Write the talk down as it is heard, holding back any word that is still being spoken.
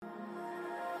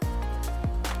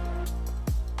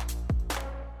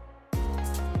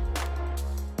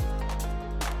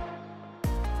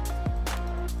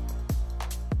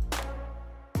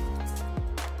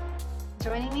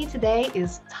Joining me today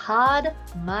is Todd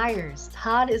Myers.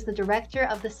 Todd is the director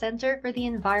of the Center for the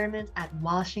Environment at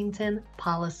Washington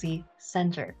Policy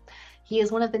Center. He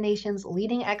is one of the nation's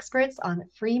leading experts on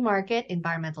free market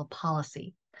environmental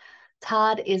policy.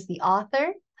 Todd is the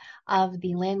author of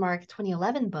the landmark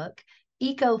 2011 book,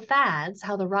 Eco Fads: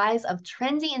 How the Rise of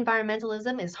Trendy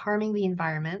Environmentalism is Harming the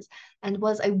Environment, and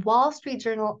was a Wall Street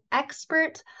Journal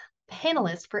expert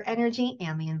panelist for energy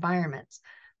and the environment.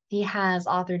 He has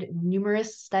authored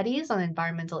numerous studies on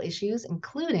environmental issues,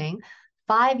 including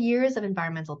 5 Years of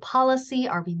Environmental Policy: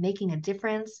 Are We Making a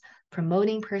Difference?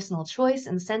 Promoting Personal Choice,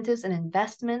 Incentives, and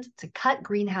Investment to Cut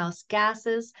Greenhouse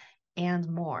Gases, and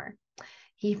more.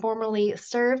 He formerly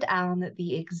served on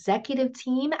the executive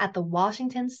team at the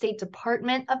Washington State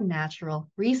Department of Natural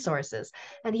Resources,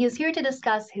 and he is here to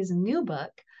discuss his new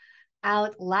book,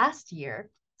 out last year,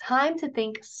 Time to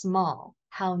Think Small: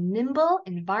 How Nimble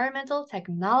Environmental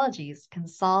Technologies Can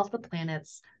Solve the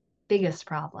Planet's Biggest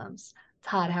Problems.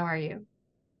 Todd, how are you?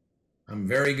 I'm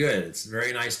very good. It's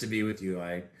very nice to be with you.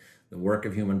 The work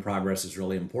of human progress is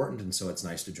really important, and so it's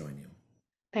nice to join you.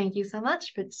 Thank you so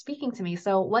much for speaking to me.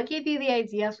 So, what gave you the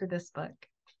idea for this book?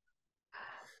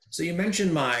 So you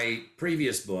mentioned my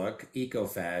previous book, Eco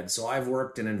Fad. So I've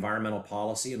worked in environmental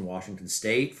policy in Washington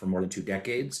State for more than 2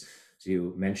 decades. As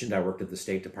you mentioned, I worked at the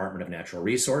State Department of Natural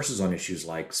Resources on issues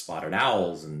like spotted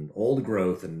owls and old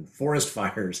growth and forest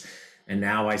fires. And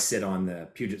now I sit on the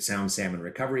Puget Sound Salmon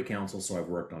Recovery Council, so I've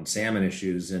worked on salmon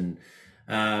issues. And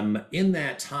in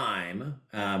that time,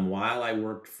 while I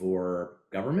worked for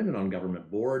government and on government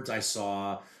boards, I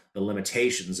saw the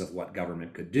limitations of what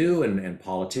government could do and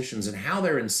politicians and how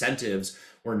their incentives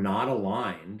were not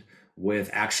aligned with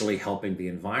actually helping the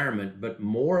environment, but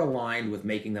more aligned with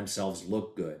making themselves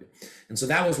look good. And so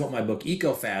that was what my book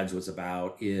Eco Fads was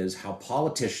about, is how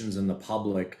politicians and the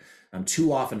public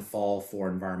too often fall for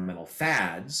environmental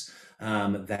fads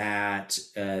that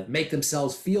make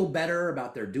themselves feel better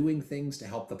about their doing things to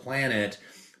help the planet,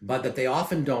 but that they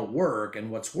often don't work.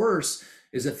 And what's worse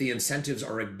is that the incentives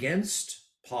are against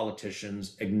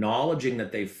politicians acknowledging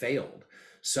that they've failed.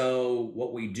 So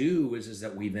what we do is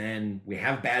that we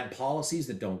have bad policies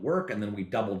that don't work, and then we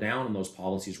double down on those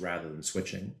policies rather than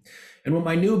switching. And what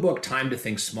my new book, Time to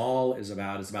Think Small, is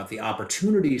about the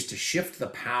opportunities to shift the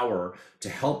power to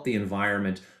help the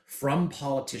environment from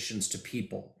politicians to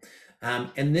people.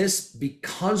 And this,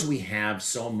 because we have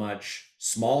so much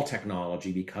small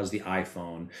technology, because the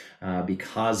iPhone,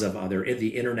 because of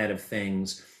the Internet of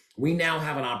Things, we now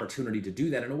have an opportunity to do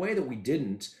that in a way that we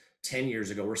didn't 10 years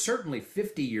ago, or certainly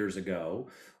 50 years ago,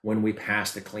 when we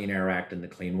passed the Clean Air Act and the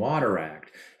Clean Water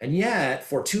Act. And yet,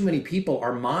 for too many people,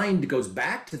 our mind goes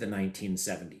back to the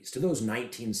 1970s, to those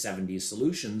 1970s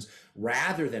solutions,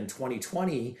 rather than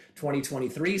 2020,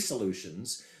 2023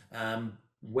 solutions,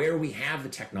 where we have the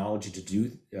technology to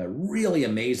do really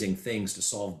amazing things to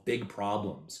solve big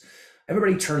problems.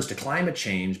 Everybody turns to climate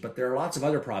change, but there are lots of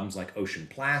other problems like ocean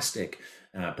plastic,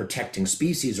 protecting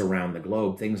species around the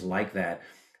globe, things like that.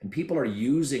 And people are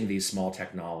using these small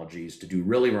technologies to do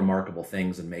really remarkable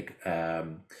things and make a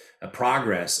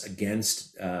progress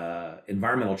against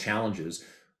environmental challenges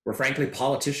where, frankly,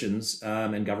 politicians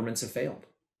and governments have failed.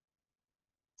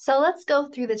 So, let's go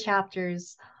through the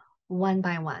chapters one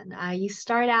by one. You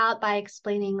start out by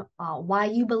explaining why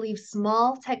you believe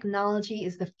small technology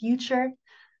is the future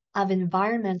of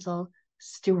environmental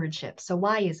stewardship. So,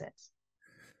 why is it?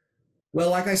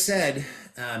 Well, like I said,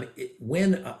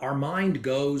 when our mind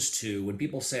goes to, when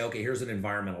people say, okay, here's an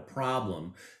environmental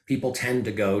problem, people tend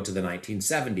to go to the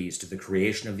 1970s, to the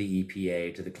creation of the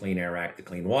EPA, to the Clean Air Act, the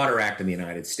Clean Water Act in the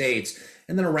United States.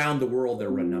 And then around the world,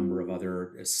 there were a number of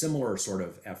other similar sort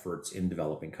of efforts in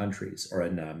developing countries, or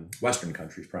in Western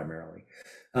countries primarily.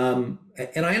 And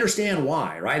I understand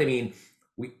why, right? I mean,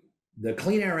 the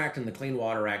Clean Air Act and the Clean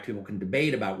Water Act, people can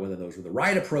debate about whether those were the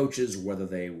right approaches, whether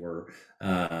they were,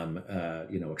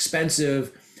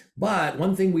 expensive. But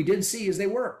one thing we did see is they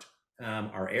worked.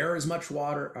 Our air is much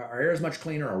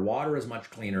cleaner. Our water is much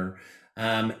cleaner.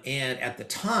 And at the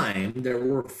time, there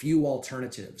were few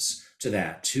alternatives to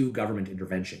that, to government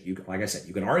intervention. Like I said,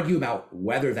 you can argue about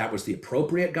whether that was the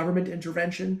appropriate government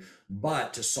intervention,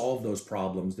 but to solve those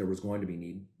problems, there was going to be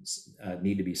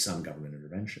need to be some government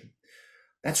intervention.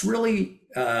 That's really,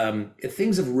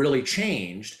 things have really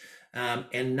changed.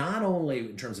 And not only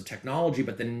in terms of technology,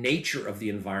 but the nature of the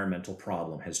environmental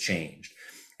problem has changed.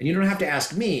 And you don't have to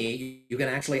ask me, you can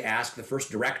actually ask the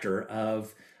first director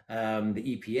of the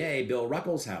EPA, Bill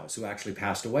Ruckelshaus, who actually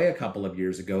passed away a couple of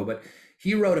years ago. But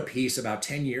he wrote a piece about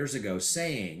 10 years ago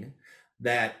saying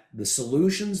that the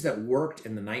solutions that worked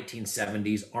in the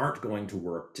 1970s aren't going to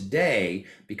work today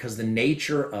because the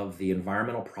nature of the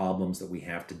environmental problems that we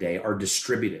have today are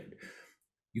distributed.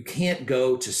 You can't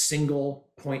go to single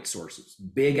point sources,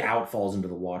 big outfalls into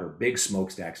the water, big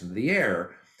smokestacks into the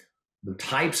air. The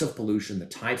types of pollution, the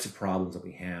types of problems that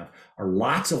we have are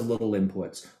lots of little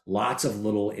inputs, lots of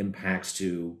little impacts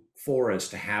to forests,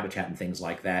 to habitat, and things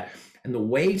like that. And the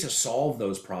way to solve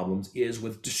those problems is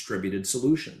with distributed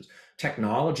solutions.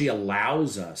 Technology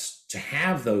allows us to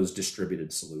have those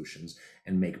distributed solutions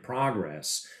and make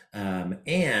progress.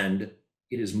 And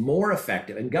it is more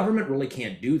effective. And government really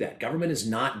can't do that. Government is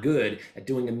not good at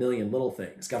doing a million little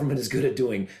things. Government is good at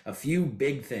doing a few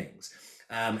big things.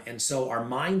 And so our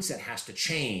mindset has to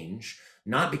change,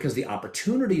 not because the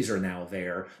opportunities are now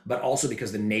there, but also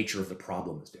because the nature of the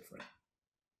problem is different.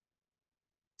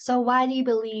 So why do you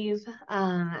believe,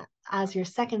 as your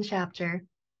second chapter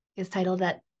is titled,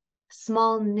 that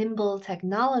small, nimble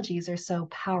technologies are so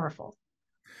powerful?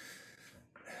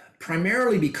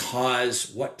 Primarily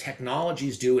because what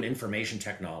technologies do in information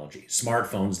technology,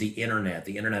 smartphones, the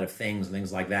Internet of Things, and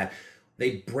things like that,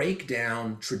 they break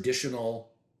down traditional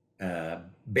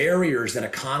barriers that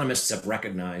economists have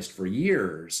recognized for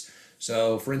years.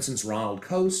 So, for instance, Ronald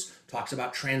Coase talks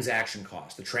about transaction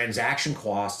costs, the transaction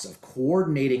costs of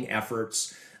coordinating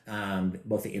efforts,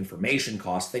 both the information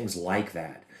costs, things like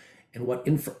that. And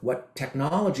what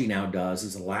technology now does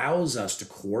is allows us to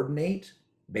coordinate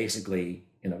basically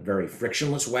in a very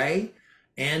frictionless way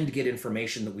and get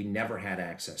information that we never had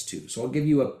access to. So I'll give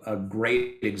you a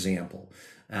great example.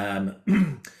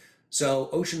 So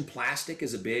ocean plastic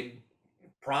is a big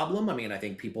problem. I mean, I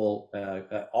think people,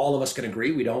 all of us can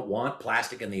agree, we don't want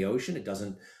plastic in the ocean. It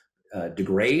doesn't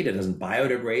degrade, it doesn't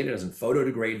biodegrade, it doesn't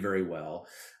photodegrade very well.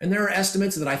 And there are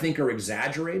estimates that I think are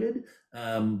exaggerated,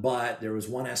 but there was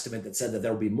one estimate that said that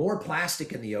there will be more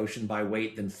plastic in the ocean by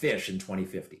weight than fish in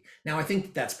 2050. Now, I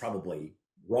think that's probably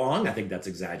wrong. I think that's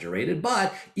exaggerated,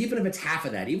 but even if it's half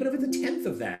of that, even if it's a tenth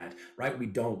of that, right, we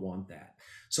don't want that.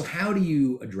 So how do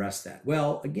you address that?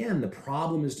 Well, again, the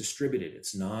problem is distributed.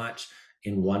 It's not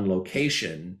in one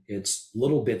location. It's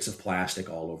little bits of plastic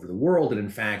all over the world. And in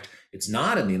fact, it's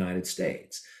not in the United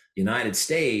States. The United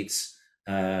States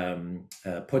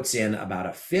puts in about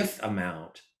a fifth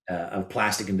amount of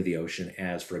plastic into the ocean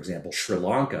as, for example, Sri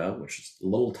Lanka, which is a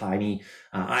little tiny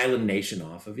island nation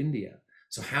off of India.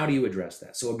 So how do you address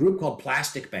that? So a group called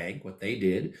Plastic Bank, what they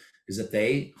did is that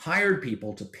they hired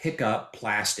people to pick up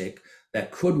plastic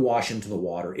that could wash into the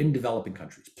water in developing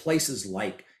countries, places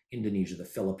like Indonesia, the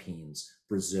Philippines,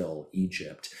 Brazil,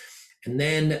 Egypt. And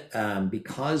then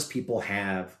because people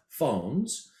have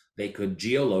phones, they could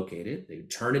geolocate it. They would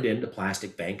turn it into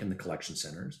Plastic Bank in the collection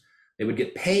centers. They would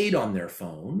get paid on their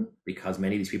phone because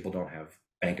many of these people don't have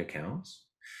bank accounts.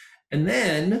 And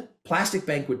then Plastic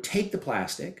Bank would take the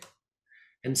plastic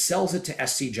and sells it to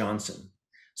SC Johnson.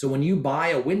 So when you buy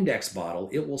a Windex bottle,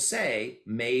 it will say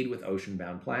made with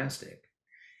ocean-bound plastic.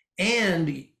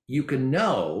 And you can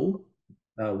know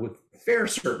with fair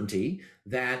certainty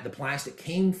that the plastic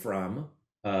came from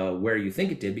where you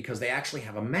think it did, because they actually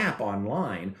have a map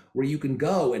online where you can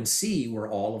go and see where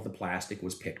all of the plastic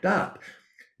was picked up.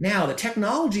 Now, the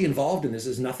technology involved in this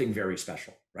is nothing very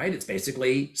special, right? It's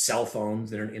basically cell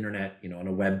phones and an internet, on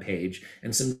a web page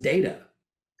and some data.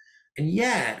 And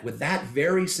yet, with that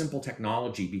very simple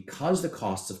technology, because the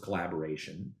costs of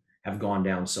collaboration have gone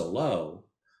down so low,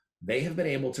 they have been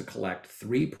able to collect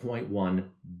 3.1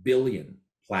 billion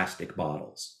plastic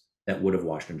bottles that would have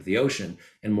washed into the ocean,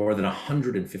 and more than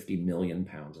 150 million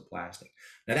pounds of plastic.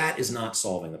 Now, that is not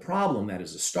solving the problem. That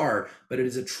is a start, but it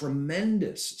is a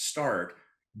tremendous start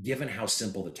given how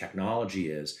simple the technology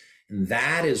is. And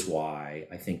that is why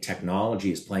I think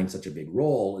technology is playing such a big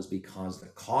role, is because the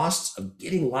costs of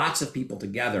getting lots of people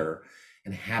together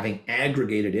and having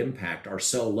aggregated impact are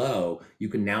so low. You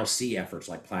can now see efforts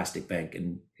like Plastic Bank,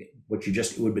 and it would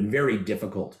have been very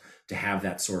difficult to have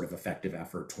that sort of effective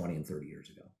effort 20 and 30 years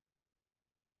ago.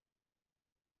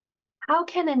 How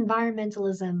can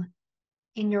environmentalism,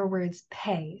 in your words,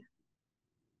 pay?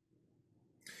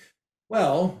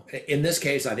 Well, in this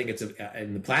case, I think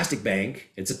in the Plastic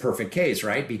Bank, it's a perfect case,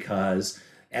 right? Because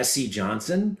SC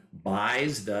Johnson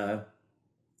buys the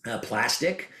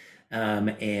plastic,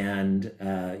 and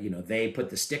they put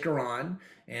the sticker on.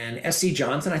 And SC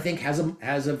Johnson, I think,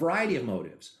 has a variety of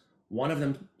motives. One of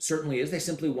them certainly is they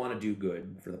simply want to do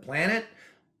good for the planet.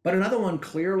 But another one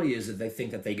clearly is that they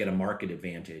think that they get a market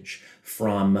advantage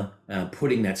from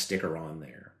putting that sticker on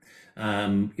there.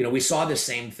 We saw the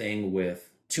same thing with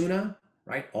tuna,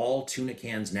 right? All tuna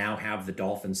cans now have the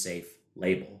dolphin safe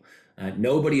label.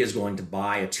 Nobody is going to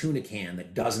buy a tuna can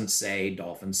that doesn't say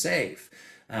dolphin safe.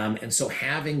 And so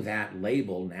having that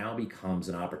label now becomes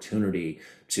an opportunity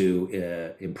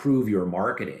to improve your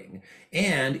marketing.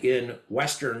 And in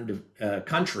Western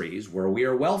countries where we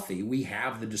are wealthy, we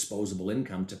have the disposable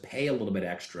income to pay a little bit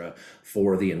extra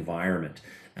for the environment.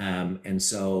 And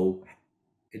so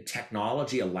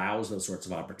technology allows those sorts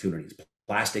of opportunities.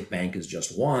 Plastic Bank is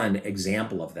just one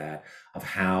example of that, of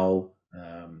how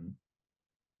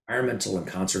environmental and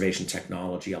conservation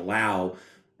technology align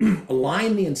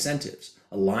the incentives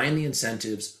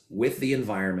with the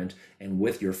environment and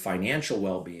with your financial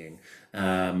well-being,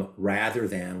 rather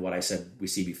than what I said we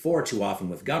see before too often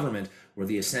with government, where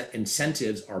the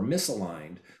incentives are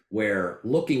misaligned, where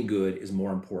looking good is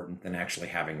more important than actually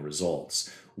having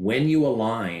results. When you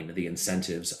align the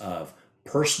incentives of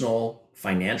personal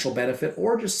financial benefit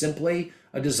or just simply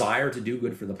a desire to do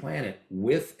good for the planet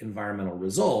with environmental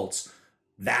results,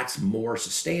 that's more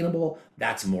sustainable,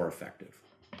 that's more effective.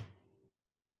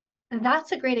 And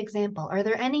that's a great example. Are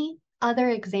there any other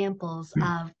examples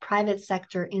of private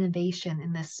sector innovation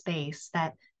in this space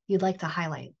that you'd like to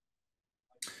highlight?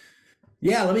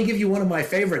 Yeah, let me give you one of my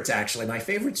favorites, actually. My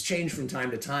favorites change from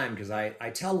time to time because I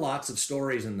tell lots of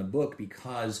stories in the book,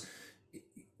 because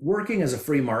working as a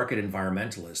free market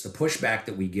environmentalist, the pushback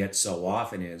that we get so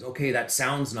often is, okay, that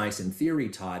sounds nice in theory,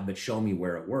 Todd, but show me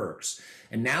where it works.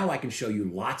 And now I can show you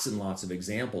lots and lots of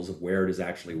examples of where it is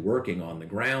actually working on the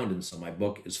ground. And so my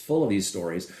book is full of these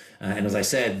stories. And as I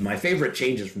said, my favorite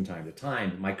changes from time to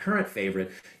time. My current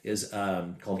favorite is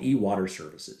called E-Water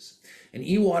Services. And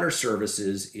E-Water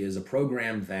Services is a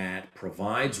program that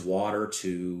provides water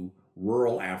to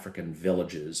rural African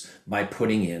villages by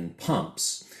putting in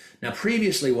pumps. Now,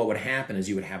 previously, what would happen is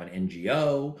you would have an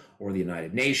NGO or the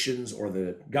United Nations or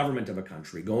the government of a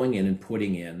country going in and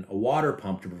putting in a water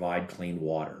pump to provide clean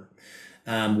water.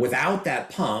 Without that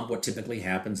pump, what typically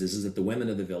happens is that the women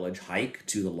of the village hike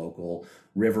to the local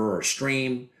river or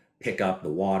stream, pick up the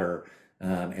water,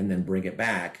 and then bring it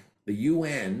back. The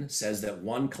UN says that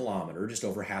 1 kilometer, just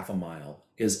over half a mile,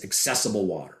 is accessible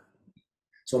water.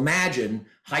 So imagine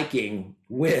hiking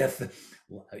with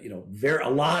a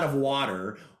lot of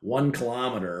water, 1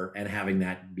 kilometer, and having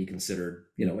that be considered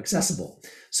accessible.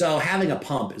 So having a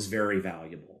pump is very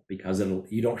valuable because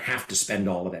you don't have to spend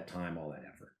all of that time, all that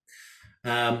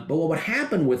effort. But what would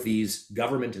happen with these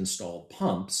government installed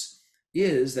pumps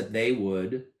is that they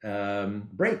would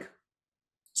break.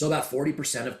 So about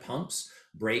 40% of pumps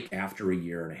break after a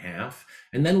year and a half.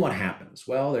 And then what happens?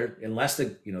 Well, unless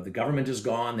the government is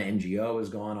gone, the NGO is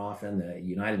gone, often the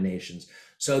United Nations.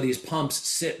 So these pumps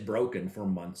sit broken for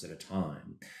months at a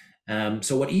time.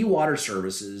 So what E-Water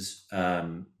Services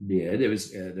did,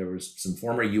 there was some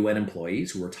former UN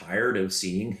employees who were tired of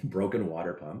seeing broken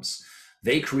water pumps.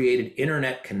 They created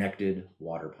internet-connected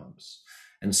water pumps.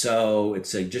 And so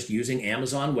it's just using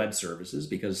Amazon Web Services,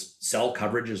 because cell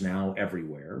coverage is now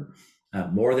everywhere.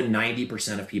 More than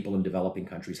 90% of people in developing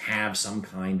countries have some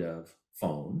kind of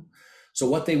phone. So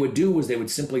what they would do was they would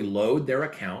simply load their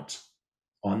account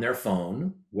on their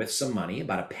phone with some money,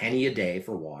 about a penny a day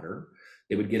for water.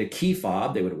 They would get a key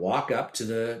fob. They would walk up to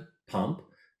the pump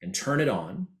and turn it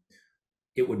on.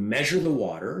 It would measure the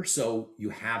water. So you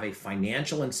have a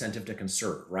financial incentive to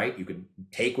conserve, right? You can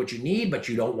take what you need, but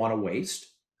you don't want to waste.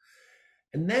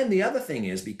 And then the other thing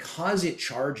is, because it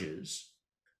charges,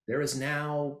 there is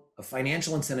now a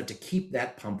financial incentive to keep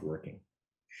that pump working.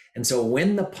 And so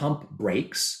when the pump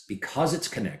breaks, because it's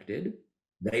connected,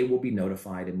 they will be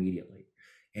notified immediately.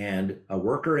 And a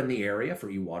worker in the area for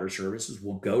E-Water Services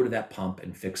will go to that pump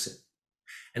and fix it.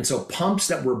 And so pumps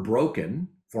that were broken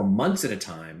for months at a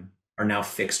time are now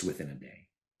fixed within a day.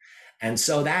 And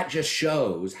so that just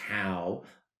shows how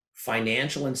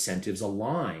financial incentives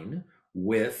align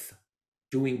with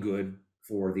doing good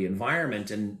for the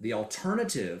environment. And the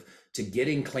alternative to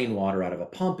getting clean water out of a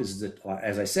pump is that,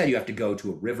 as I said, you have to go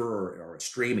to a river or a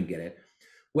stream and get it.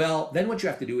 Well, then what you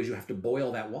have to do is you have to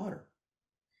boil that water.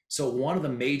 So one of the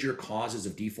major causes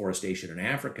of deforestation in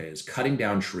Africa is cutting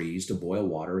down trees to boil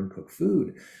water and cook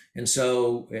food. And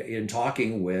so in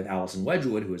talking with Alison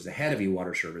Wedgwood, who is the head of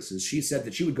E-Water Services, she said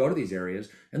that she would go to these areas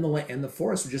and the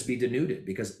forest would just be denuded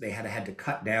because they had to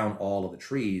cut down all of the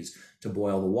trees to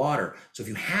boil the water. So if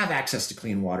you have access to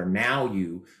clean water, now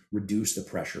you reduce the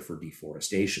pressure for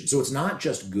deforestation. So it's not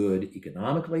just good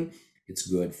economically, it's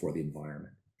good for the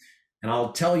environment. And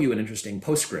I'll tell you an interesting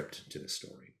postscript to this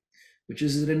story, which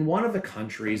is that in one of the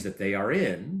countries that they are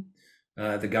in,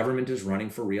 the government is running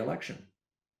for re-election.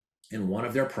 And one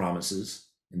of their promises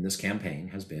in this campaign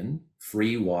has been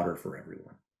free water for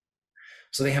everyone.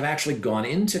 So they have actually gone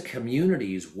into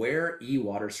communities where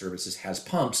e-water services has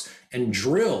pumps and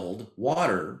drilled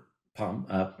water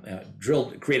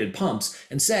created pumps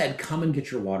and said, come and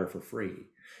get your water for free,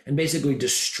 and basically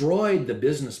destroyed the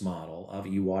business model of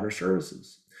e-water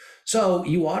services. So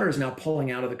e-water is now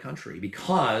pulling out of the country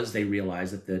because they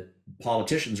realize that the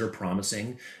politicians are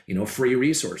promising, free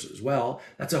resources. Well,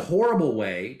 that's a horrible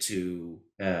way to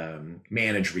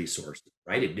manage resources,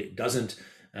 right? It doesn't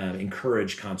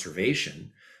encourage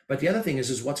conservation. But the other thing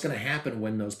is what's going to happen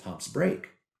when those pumps break?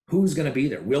 Who's going to be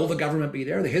there? Will the government be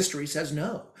there? The history says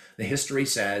no. The history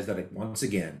says that, once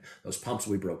again, those pumps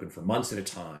will be broken for months at a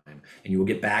time, and you will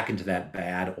get back into that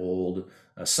bad old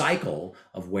cycle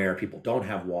of where people don't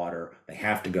have water, they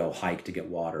have to go hike to get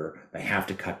water, they have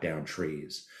to cut down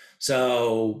trees.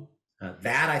 So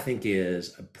that, I think,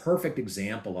 is a perfect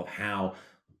example of how,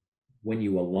 when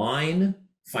you align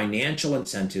financial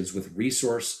incentives with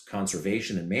resource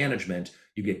conservation and management,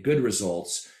 you get good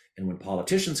results. And when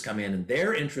politicians come in and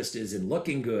their interest is in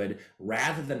looking good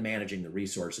rather than managing the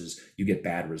resources, you get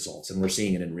bad results. And we're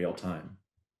seeing it in real time.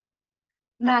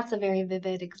 That's a very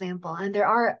vivid example. And there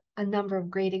are a number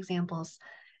of great examples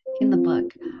in the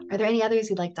book. Are there any others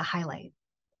you'd like to highlight?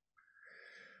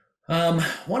 Another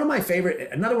one of my favorites,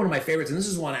 and this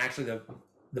is one actually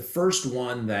the first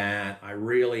one that I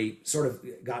really sort of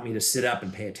got me to sit up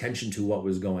and pay attention to what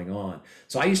was going on.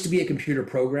 So I used to be a computer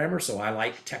programmer, so I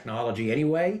like technology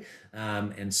anyway.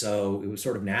 And so it was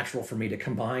sort of natural for me to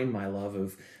combine my love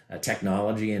of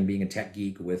technology and being a tech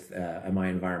geek with my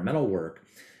environmental work.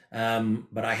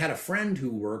 But I had a friend who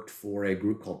worked for a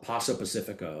group called Paso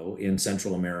Pacifico in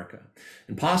Central America.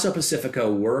 And Paso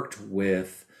Pacifico worked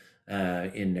with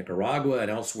in Nicaragua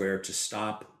and elsewhere to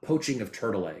stop poaching of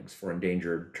turtle eggs for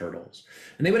endangered turtles.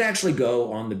 And they would actually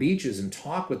go on the beaches and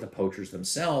talk with the poachers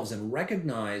themselves and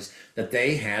recognize that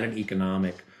they had an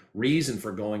economic reason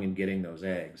for going and getting those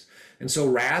eggs. And so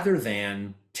rather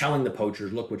than telling the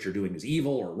poachers, look, what you're doing is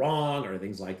evil or wrong or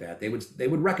things like that, they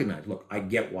would recognize, look, I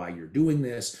get why you're doing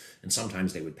this. And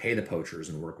sometimes they would pay the poachers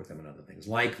and work with them and other things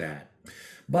like that.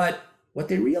 But what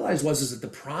they realized was that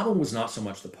the problem was not so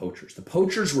much the poachers. The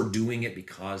poachers were doing it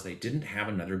because they didn't have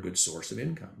another good source of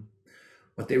income.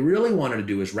 What they really wanted to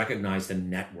do is recognize the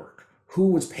network. Who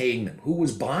was paying them? Who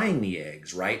was buying the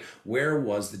eggs, right? Where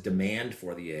was the demand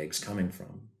for the eggs coming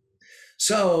from?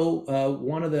 So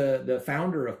one of the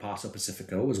founder of Paso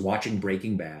Pacifico was watching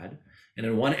Breaking Bad. And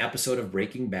in one episode of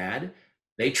Breaking Bad,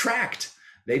 they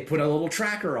put a little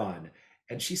tracker on.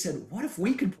 And she said, what if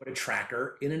we could put a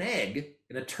tracker in an egg,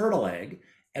 in a turtle egg,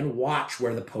 and watch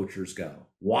where the poachers go,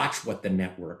 watch what the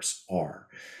networks are.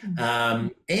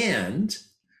 And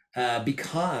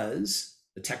because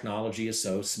the technology is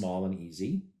so small and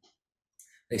easy,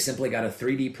 they simply got a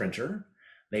 3D printer.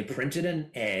 They printed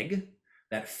an egg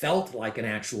that felt like an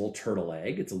actual turtle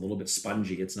egg. It's a little bit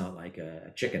spongy. It's not like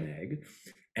a chicken egg.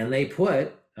 And they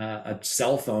put a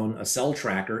cell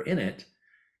tracker in it,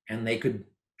 and they could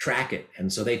track it.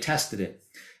 And so they tested it.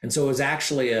 And so it was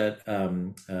actually a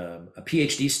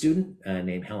PhD student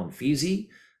named Helen Feasy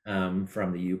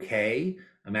from the UK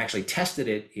actually tested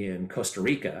it in Costa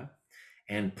Rica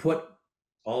and put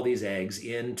all these eggs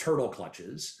in turtle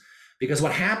clutches. Because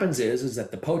what happens is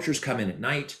that the poachers come in at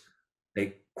night,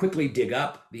 they quickly dig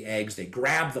up the eggs, they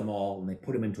grab them all, and they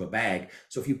put them into a bag.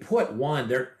 So if you put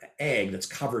their egg that's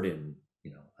covered in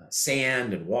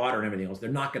sand and water and everything else, they're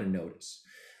not going to notice.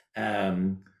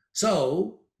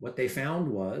 So what they found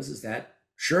was that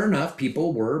sure enough,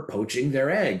 people were poaching their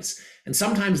eggs, and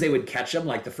sometimes they would catch them.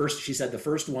 Like she said, the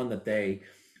first one that they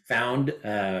found,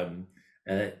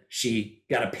 she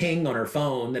got a ping on her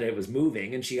phone that it was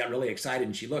moving, and she got really excited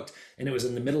and she looked, and it was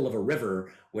in the middle of a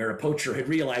river where a poacher had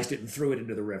realized it and threw it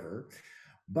into the river.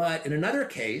 But in another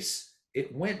case,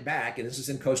 it went back, and this is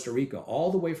in Costa Rica,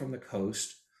 all the way from the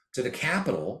coast to the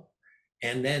capital,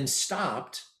 and then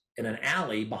stopped in an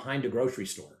alley behind a grocery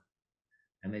store.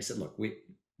 And they said, look,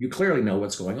 you clearly know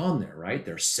what's going on there, right?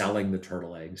 They're selling the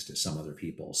turtle eggs to some other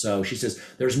people. So she says,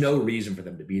 there's no reason for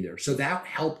them to be there. So that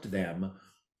helped them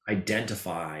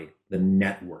identify the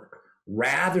network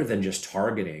rather than just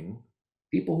targeting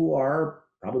people who are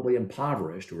probably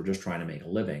impoverished, who are just trying to make a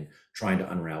living, trying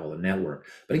to unravel a network.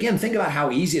 But again, think about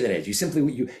how easy that is.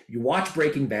 You watch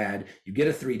Breaking Bad, you get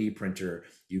a 3D printer,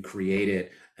 you create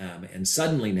it, and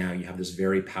suddenly now you have this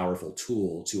very powerful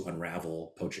tool to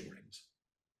unravel poaching rings.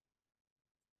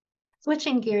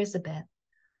 Switching gears a bit,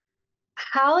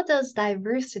 how does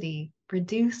diversity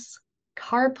reduce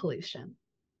car pollution?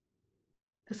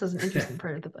 This is an interesting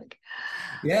part of the book.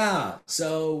 Yeah.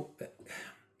 So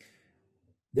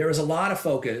There is a lot of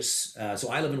focus. So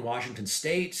I live in Washington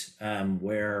State,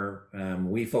 where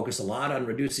we focus a lot on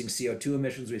reducing CO2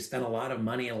 emissions. We spent a lot of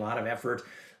money, a lot of effort.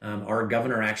 Our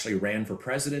governor actually ran for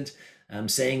president,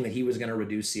 saying that he was going to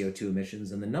reduce CO2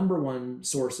 emissions. And the number one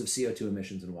source of CO2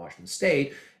 emissions in Washington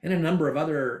State and a number of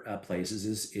other places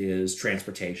is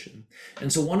transportation.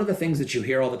 And so one of the things that you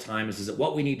hear all the time is that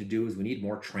what we need to do is we need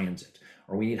more transit,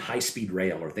 or we need high-speed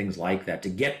rail or things like that to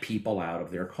get people out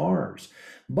of their cars.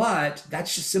 But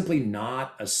that's just simply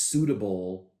not a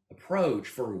suitable approach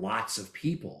for lots of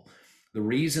people. The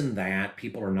reason that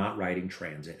people are not riding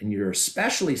transit, and you're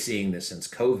especially seeing this since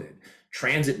COVID,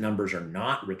 transit numbers are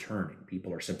not returning.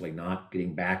 People are simply not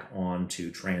getting back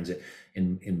onto transit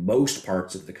in most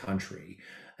parts of the country,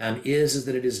 is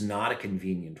that it is not a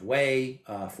convenient way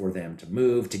for them to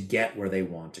move, to get where they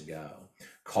want to go.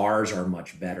 Cars are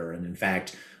much better. And in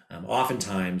fact,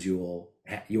 oftentimes you will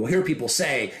hear people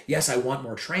say, yes, I want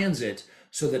more transit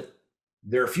so that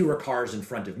there are fewer cars in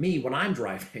front of me when I'm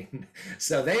driving.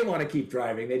 So they want to keep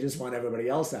driving. They just want everybody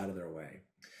else out of their way.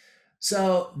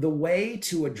 So the way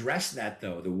to address that,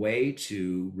 though, the way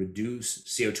to reduce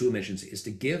CO2 emissions is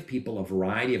to give people a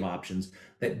variety of options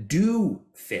that do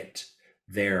fit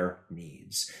their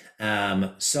needs,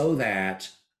 so that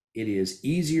it is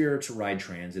easier to ride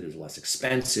transit, is less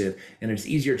expensive, and it's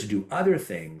easier to do other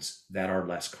things that are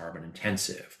less carbon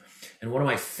intensive. And one of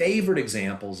my favorite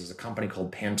examples is a company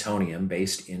called Pantonium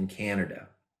based in Canada.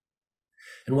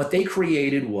 And what they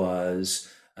created was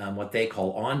what they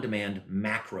call on-demand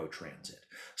macro transit.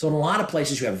 So in a lot of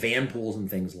places you have van pools and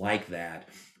things like that,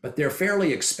 but they're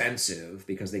fairly expensive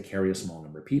because they carry a small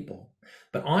number of people.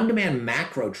 But on-demand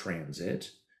macro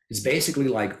transit is basically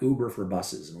like Uber for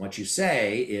buses. And what you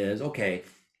say is, okay,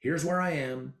 here's where I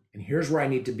am, and here's where I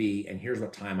need to be, and here's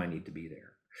what time I need to be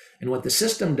there. And what the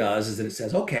system does is that it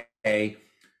says, okay,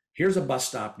 here's a bus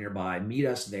stop nearby, meet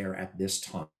us there at this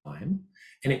time.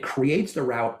 And it creates the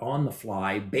route on the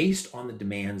fly based on the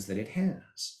demands that it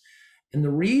has. And the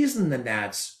reason that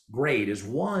that's great is,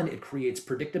 one, it creates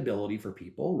predictability for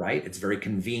people, right? It's very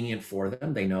convenient for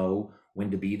them. They know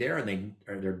when to be there, and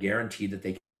they're guaranteed that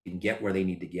they can get where they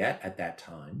need to get at that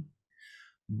time.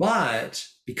 But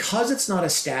because it's not a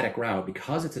static route,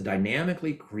 because it's a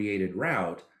dynamically created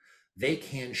route, they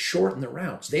can shorten the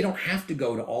routes. They don't have to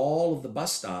go to all of the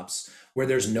bus stops where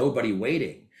there's nobody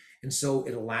waiting. And so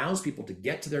it allows people to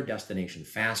get to their destination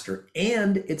faster,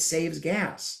 and it saves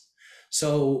gas.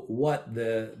 So what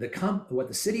the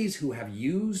cities who have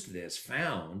used this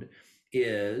found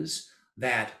is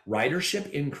that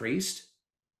ridership increased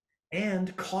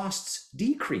and costs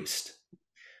decreased,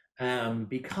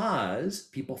 because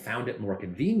people found it more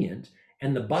convenient,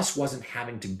 and the bus wasn't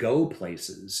having to go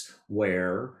places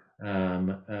where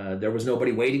there was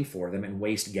nobody waiting for them and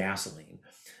waste gasoline.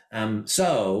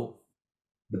 So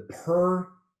the per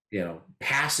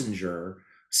passenger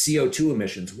CO2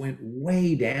 emissions went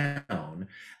way down,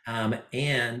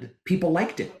 and people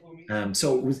liked it.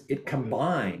 So it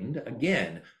combined,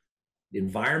 again, the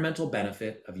environmental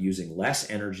benefit of using less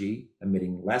energy,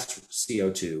 emitting less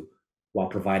CO2, while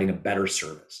providing a better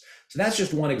service. So that's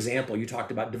just one example. You talked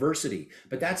about diversity,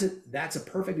 but that's a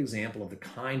perfect example of the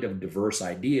kind of diverse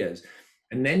ideas.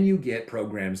 And then you get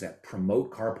programs that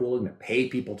promote carpooling, that pay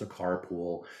people to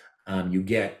carpool. You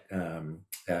get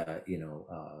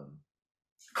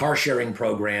car sharing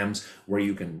programs where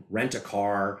you can rent a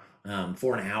car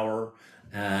for an hour.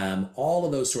 All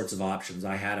of those sorts of options.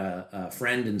 I had a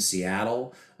friend in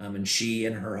Seattle, and she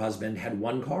and her husband had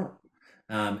one car.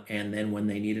 And then when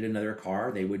they needed another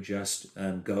car, they would just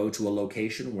go to a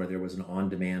location where there was an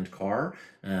on-demand car,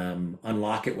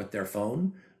 unlock it with their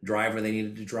phone, drive where they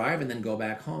needed to drive, and then go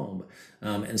back home.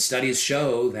 And studies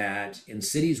show that in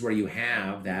cities where you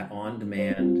have that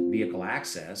on-demand vehicle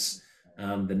access,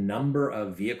 the number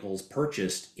of vehicles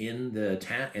purchased in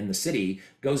the city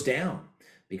goes down,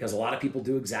 because a lot of people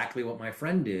do exactly what my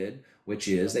friend did, which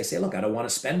is they say, look, I don't want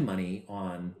to spend money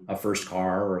on a first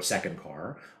car or a second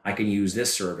car. I can use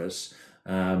this service,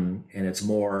 and it's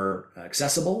more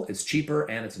accessible, it's cheaper,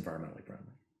 and it's environmentally friendly.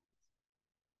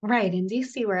 Right. In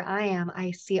DC, where I am, I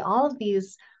see all of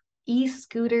these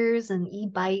e-scooters and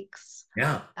e-bikes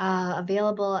Yeah.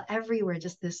 available everywhere,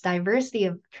 just this diversity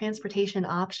of transportation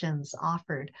options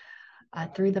offered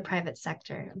through the private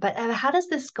sector. But how does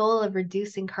this goal of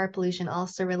reducing car pollution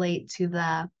also relate to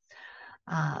the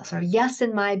sort of yes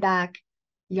in my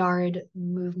backyard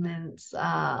movements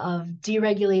of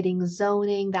deregulating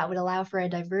zoning that would allow for a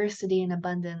diversity and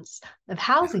abundance of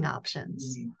housing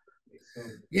options?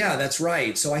 Yeah, that's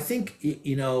right. So I think,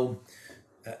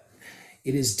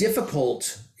 it is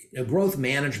difficult. growth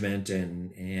management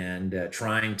and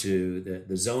trying to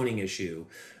the zoning issue,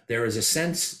 there is a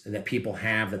sense that people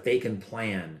have that they can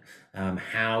plan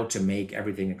how to make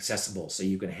everything accessible, so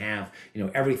you can have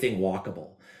everything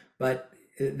walkable. But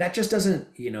that just doesn't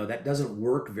that doesn't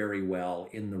work very well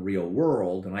in the real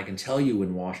world. And I can tell you,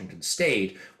 in Washington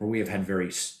State, where we have had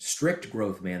very strict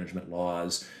growth management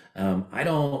laws, I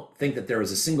don't think that there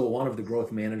is a single one of the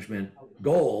growth management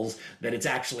goals that it's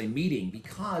actually meeting,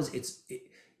 because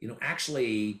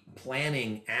actually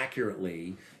planning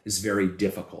accurately is very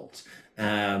difficult.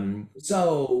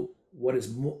 So what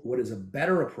is a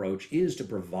better approach is to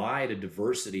provide a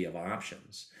diversity of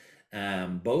options,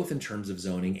 both in terms of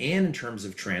zoning and in terms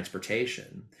of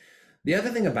transportation. The other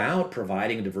thing about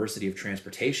providing a diversity of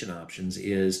transportation options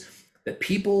is that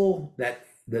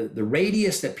the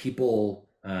radius that people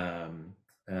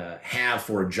have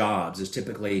for jobs is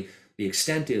typically, the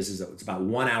extent is that it's about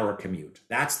 1 hour commute.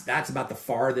 That's about the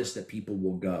farthest that people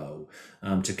will go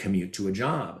to commute to a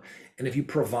job. And if you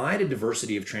provide a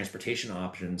diversity of transportation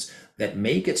options that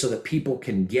make it so that people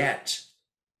can get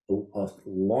a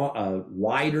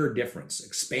wider difference,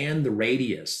 expand the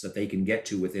radius that they can get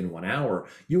to within 1 hour,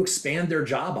 you expand their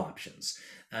job options.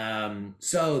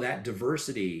 So that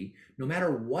diversity, no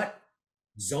matter what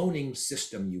zoning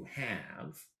system you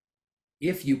have,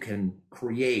 if you can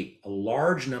create a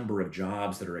large number of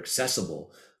jobs that are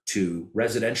accessible to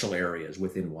residential areas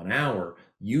within 1 hour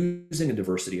using a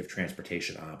diversity of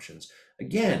transportation options,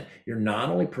 again, you're not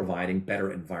only providing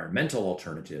better environmental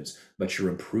alternatives, but you're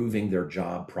improving their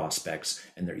job prospects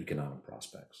and their economic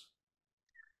prospects.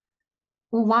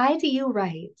 Why do you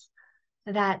write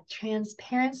that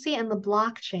transparency and the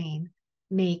blockchain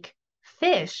make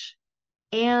fish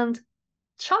and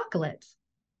chocolate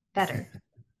better?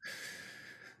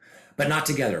 But not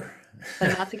together.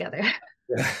 But not together.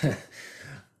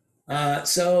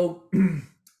 So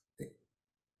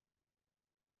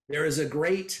there is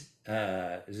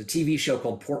there's a TV show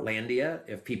called Portlandia,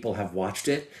 if people have watched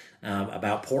it,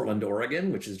 about Portland,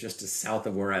 Oregon, which is just south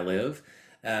of where I live.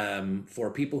 For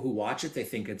people who watch it, they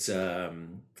think it's a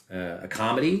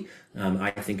comedy. I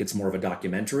think it's more of a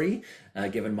documentary,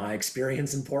 given my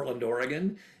experience in Portland,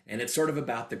 Oregon. And it's sort of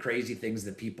about the crazy things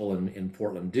that people in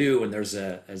Portland do. And there's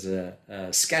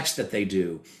a sketch that they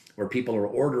do where people are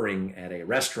ordering at a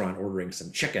restaurant, ordering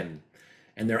some chicken.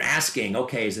 And they're asking,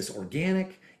 okay, is this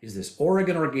organic? Is this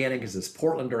Oregon organic? Is this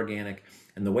Portland organic?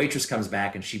 And the waitress comes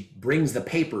back and she brings the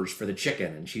papers for the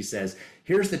chicken. And she says,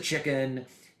 here's the chicken.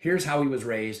 Here's how he was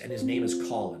raised. And his name is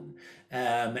Colin.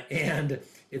 And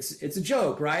it's a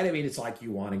joke, right? I mean, it's like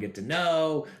you want to get to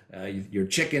know your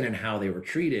chicken and how they were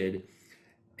treated.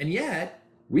 And yet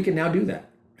we can now do that.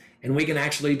 And we can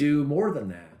actually do more than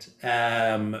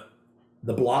that.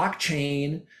 The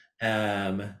blockchain,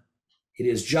 it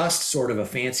is just sort of a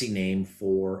fancy name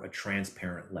for a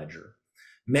transparent ledger.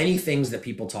 Many things that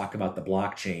people talk about the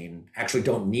blockchain actually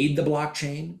don't need the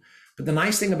blockchain. But the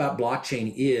nice thing about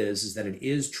blockchain is that it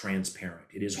is transparent.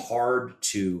 It is hard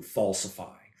to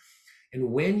falsify.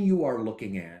 And when you are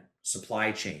looking at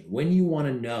supply chain, when you want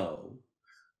to know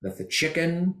that the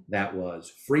chicken that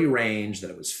was free range,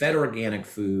 that it was fed organic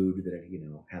food, that it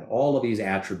had all of these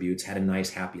attributes, had a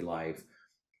nice happy life,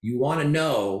 you want to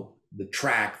know the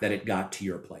track that it got to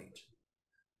your plate.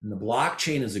 And the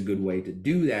blockchain is a good way to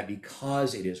do that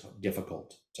because it is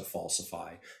difficult to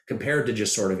falsify compared to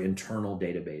just sort of internal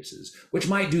databases, which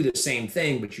might do the same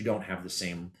thing, but you don't have the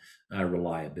same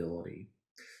reliability.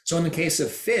 So in the case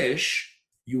of fish,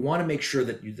 you want to make sure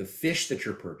that the fish that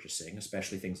you're purchasing,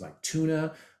 especially things like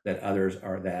tuna, that others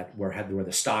are where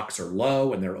the stocks are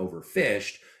low and they're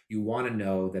overfished, you want to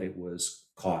know that it was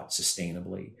caught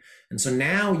sustainably. And so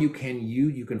now you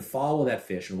can follow that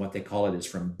fish, and what they call it is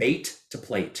from bait to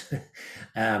plate.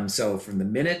 So from the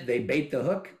minute they bait the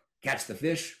hook, catch the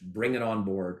fish, bring it on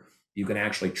board, you can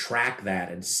actually track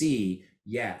that and see,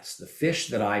 yes, the fish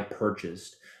that I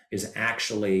purchased is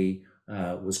actually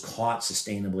was caught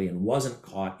sustainably and wasn't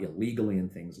caught illegally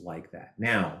and things like that.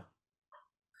 Now,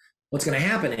 what's going to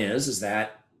happen is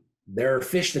that there are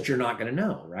fish that you're not going to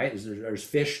know, right? There's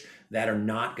fish that are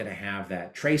not going to have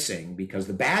that tracing because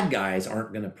the bad guys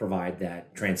aren't going to provide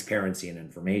that transparency and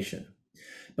information.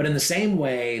 But in the same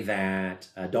way that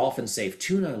a dolphin safe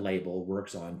tuna label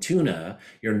works on tuna,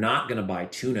 you're not going to buy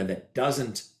tuna that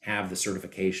doesn't have the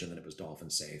certification that it was dolphin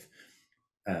safe.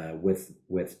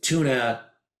 With tuna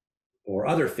or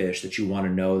other fish that you want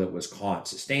to know that was caught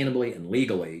sustainably and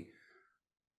legally,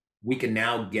 we can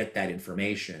now get that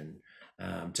information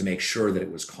to make sure that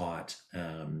it was caught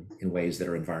in ways that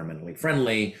are environmentally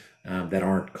friendly, that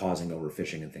aren't causing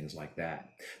overfishing and things like that.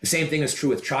 The same thing is true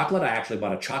with chocolate. I actually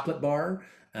bought a chocolate bar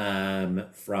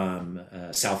from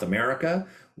South America,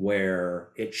 where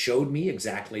it showed me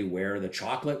exactly where the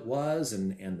chocolate was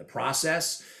and the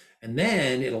process. And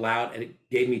then it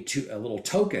gave me a little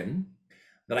token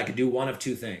that I could do one of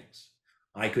two things.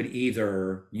 I could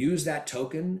either use that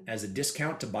token as a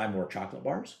discount to buy more chocolate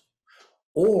bars,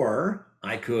 or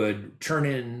I could turn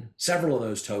in several of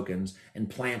those tokens and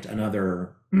plant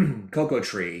another cocoa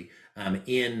tree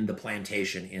in the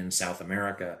plantation in South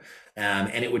America.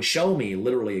 And it would show me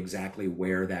literally exactly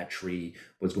where that tree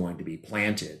was going to be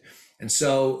planted. And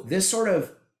so this sort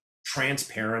of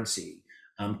transparency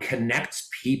connects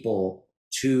people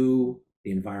to the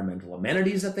environmental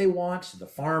amenities that they want, to the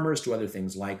farmers, to other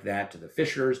things like that, to the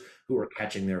fishers who are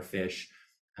catching their fish,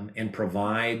 and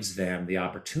provides them the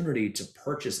opportunity to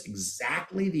purchase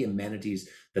exactly the amenities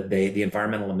the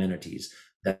environmental amenities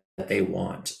that they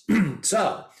want.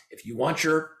 So if you want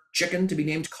your chicken to be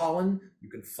named Colin, you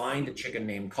can find a chicken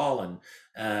named Colin.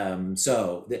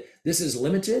 This is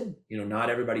limited.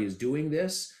 Not everybody is doing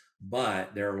this,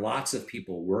 but there are lots of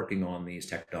people working on these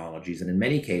technologies, and in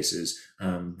many cases,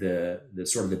 the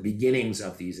sort of the beginnings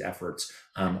of these efforts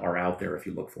are out there if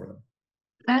you look for them.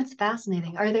 That's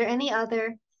fascinating. Are there any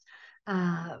other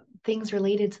things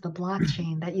related to the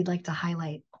blockchain that you'd like to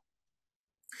highlight?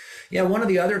 Yeah, one of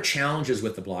the other challenges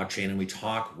with the blockchain, and we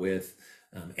talk with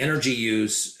energy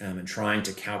use and trying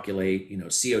to calculate,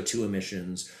 CO2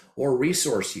 emissions or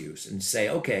resource use, and say,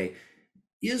 okay,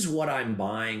 is what I'm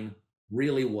buying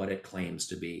really what it claims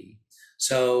to be?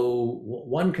 So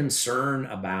one concern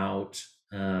about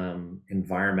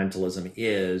environmentalism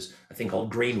is a thing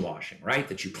called greenwashing, right?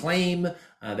 That you claim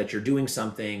that you're doing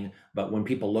something, but when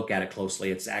people look at it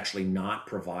closely, it's actually not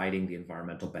providing the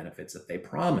environmental benefits that they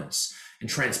promise. And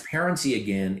transparency,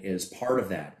 again, is part of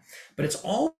that. But it's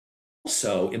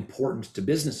also important to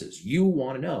businesses. You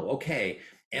want to know, okay,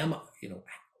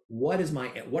 what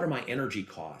are my energy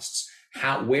costs?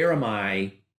 Where am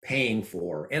I paying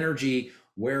for energy?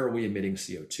 Where are we emitting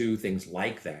CO2? Things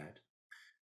like that.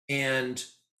 And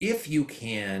if you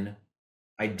can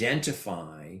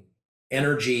identify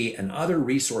energy and other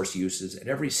resource uses at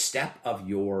every step of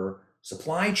your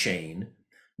supply chain,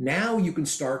 now you can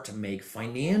start to make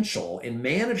financial and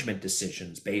management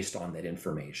decisions based on that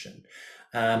information.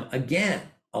 Again,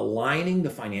 aligning the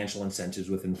financial incentives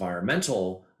with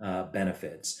environmental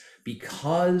benefits,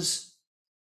 because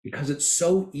it's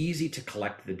so easy to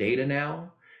collect the data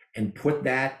now and put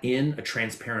that in a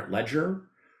transparent ledger,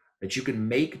 that you can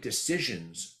make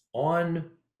decisions on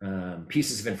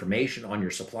pieces of information on your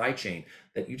supply chain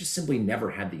that you just simply never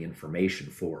had the information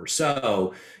for.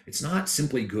 So it's not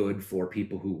simply good for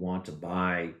people who want to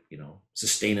buy,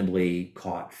 sustainably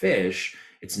caught fish.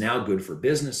 It's now good for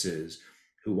businesses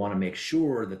who want to make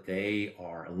sure that they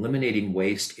are eliminating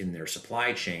waste in their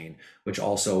supply chain, which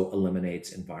also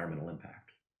eliminates environmental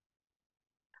impact.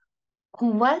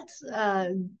 What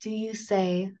do you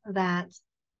say that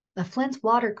the Flint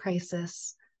water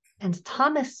crisis and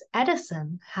Thomas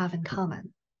Edison have in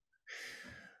common?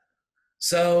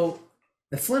 So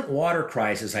the Flint water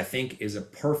crisis, I think, is a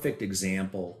perfect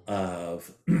example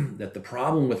of that the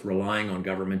problem with relying on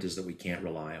government is that we can't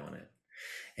rely on it.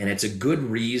 And it's a good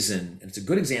reason, it's a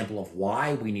good example of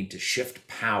why we need to shift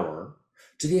power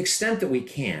to the extent that we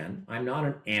can. I'm not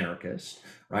an anarchist,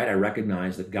 right? I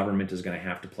recognize that government is going to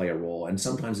have to play a role, and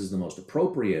sometimes is the most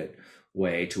appropriate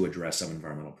way to address some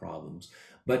environmental problems.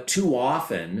 But too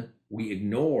often we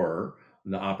ignore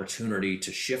the opportunity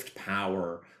to shift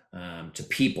power to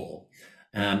people.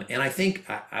 And I think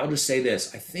I'll just say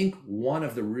this. I think one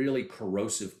of the really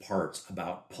corrosive parts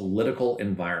about political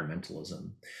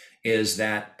environmentalism is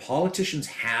that politicians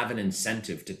have an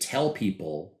incentive to tell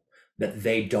people that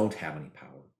they don't have any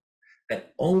power,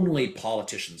 that only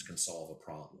politicians can solve a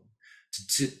problem,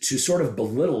 to sort of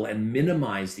belittle and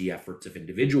minimize the efforts of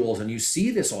individuals. And you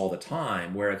see this all the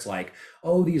time, where it's like,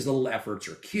 oh, these little efforts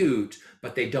are cute,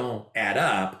 but they don't add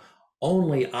up.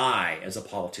 Only I, as a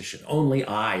politician, only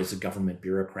I, as a government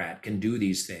bureaucrat, can do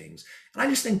these things. And I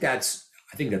just think that's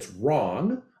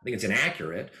wrong. I think it's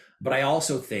inaccurate, but I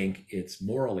also think it's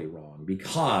morally wrong,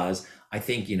 because I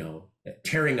think,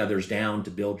 tearing others down to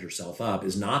build yourself up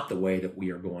is not the way that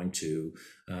we are going to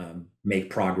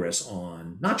make progress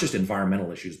on not just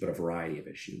environmental issues, but a variety of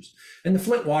issues. And the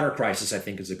Flint water crisis, I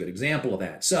think, is a good example of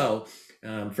that. So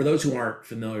for those who aren't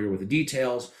familiar with the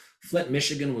details, Flint,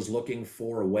 Michigan was looking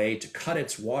for a way to cut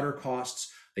its water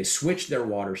costs. They switched their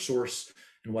water source,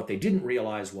 and what they didn't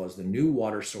realize was the new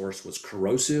water source was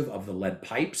corrosive of the lead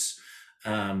pipes.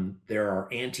 There are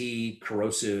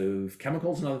anti-corrosive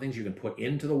chemicals and other things you can put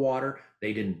into the water.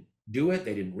 They didn't do it.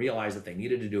 They didn't realize that they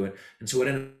needed to do it. And so what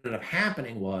ended up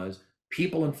happening was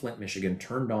people in Flint, Michigan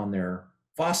turned on their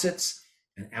faucets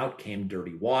and out came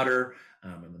dirty water.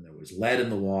 And then there was lead in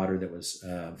the water that was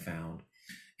found.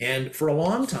 And for a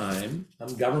long time,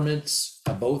 governments,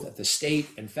 both at the state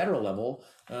and federal level,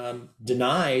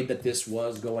 denied that this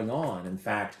was going on. In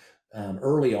fact,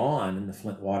 early on in the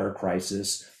Flint water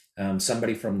crisis,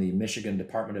 somebody from the Michigan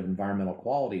Department of Environmental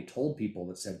Quality told people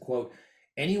that said, quote,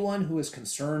 anyone who is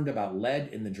concerned about lead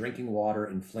in the drinking water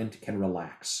in Flint can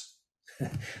relax.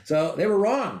 So they were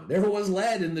wrong. There was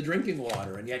lead in the drinking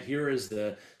water. And yet here is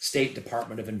the State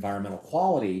Department of Environmental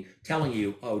Quality telling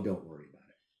you, oh, don't worry about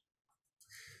it.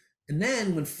 And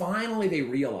then when finally they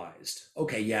realized,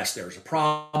 okay, yes, there's a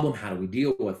problem. How do we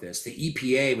deal with this? The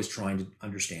EPA was trying to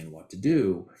understand what to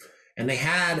do. And they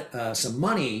had some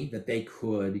money that they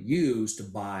could use to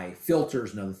buy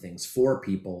filters and other things for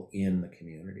people in the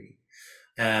community.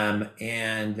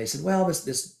 And they said, well,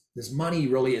 this money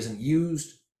really isn't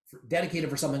used, dedicated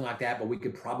for something like that, but we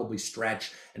could probably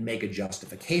stretch and make a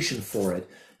justification for it.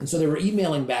 And so they were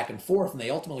emailing back and forth, and they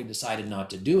ultimately decided not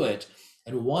to do it.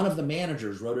 And one of the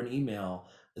managers wrote an email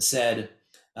that said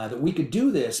that we could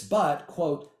do this, but,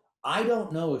 quote, I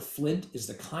don't know if Flint is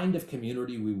the kind of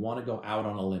community we want to go out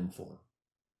on a limb for.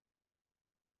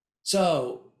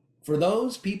 So for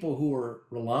those people who are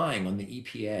relying on the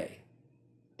EPA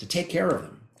to take care of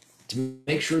them, to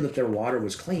make sure that their water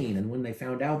was clean, and when they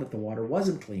found out that the water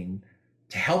wasn't clean,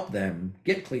 to help them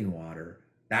get clean water,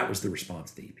 that was the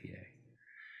response of the EPA.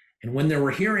 And when there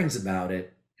were hearings about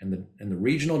it, and the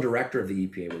regional director of the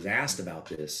EPA was asked about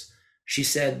this, she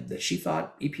said that she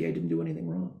thought EPA didn't do anything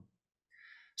wrong.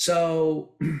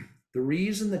 So the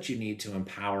reason that you need to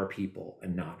empower people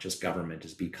and not just government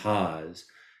is because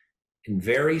in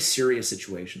very serious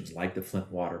situations like the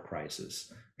Flint water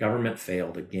crisis, government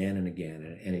failed again and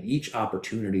again. And at each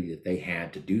opportunity that they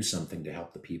had to do something to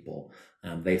help the people,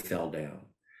 they fell down.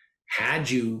 Had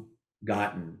you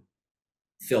gotten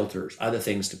filters, other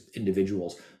things to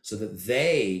individuals so that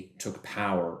they took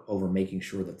power over making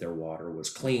sure that their water was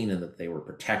clean and that they were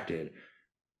protected,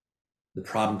 the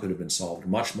problem could have been solved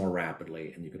much more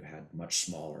rapidly, and you could have had much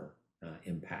smaller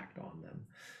impact on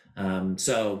them.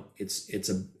 So it's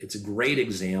a great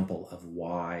example of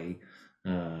why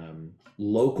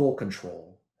local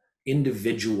control,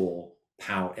 individual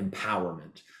power,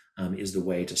 empowerment is the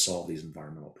way to solve these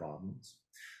environmental problems.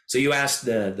 So you asked,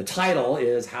 the title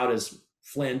is How Does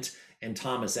Flint and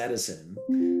Thomas Edison?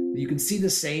 You can see the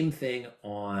same thing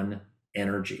on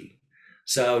energy.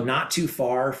 So not too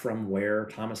far from where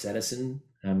Thomas Edison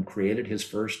created his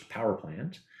first power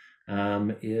plant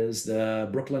is the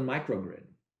Brooklyn microgrid.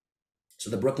 So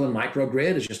the Brooklyn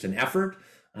microgrid is just an effort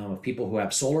of people who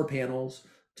have solar panels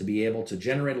to be able to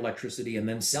generate electricity and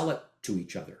then sell it to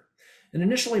each other. And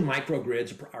initially,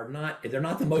 microgrids they're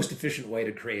not the most efficient way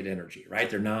to create energy, right?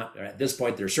 They're not, at this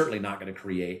point, they're certainly not going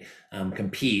to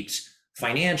compete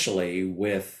financially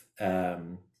with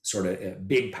sort of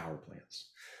big power plants.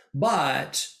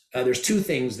 But there's two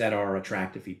things that are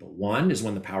attractive to people. One is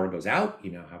when the power goes out,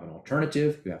 you now have an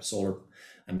alternative. You have solar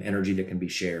energy that can be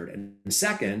shared. And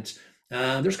second,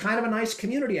 there's kind of a nice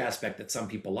community aspect that some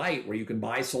people like, where you can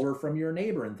buy solar from your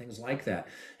neighbor and things like that.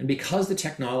 And because the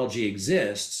technology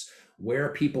exists where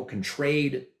people can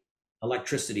trade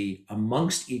electricity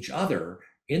amongst each other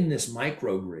in this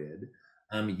microgrid,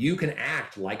 you can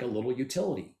act like a little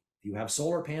utility. If you have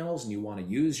solar panels and you want to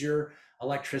use your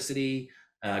electricity,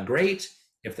 great.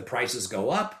 If the prices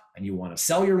go up and you want to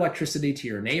sell your electricity to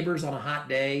your neighbors on a hot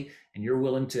day, and you're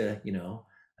willing to,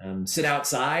 sit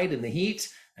outside in the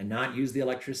heat and not use the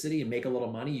electricity and make a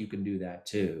little money, you can do that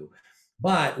too.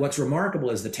 But what's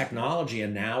remarkable is the technology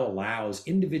now allows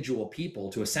individual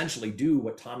people to essentially do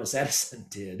what Thomas Edison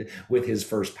did with his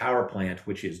first power plant,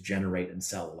 which is generate and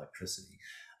sell electricity.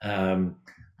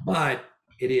 But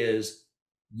it is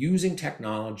using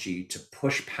technology to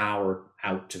push power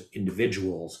out to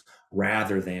individuals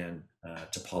rather than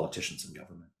to politicians and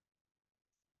government.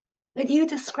 Could you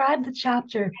describe the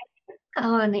chapter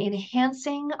on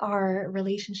enhancing our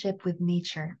relationship with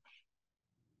nature,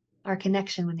 our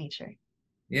connection with nature?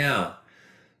 Yeah.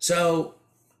 So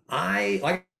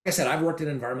like I said, I've worked in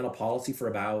environmental policy for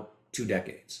about 2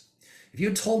 decades. If you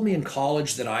had told me in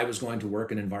college that I was going to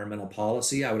work in environmental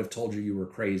policy, I would have told you were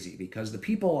crazy, because the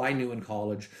people I knew in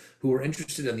college who were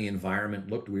interested in the environment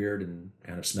looked weird and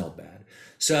kind of smelled bad.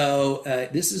 So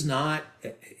this is not,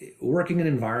 working in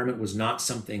environment was not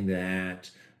something that,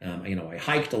 I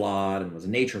hiked a lot and was a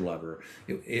nature lover.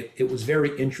 It was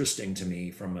very interesting to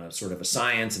me from a sort of a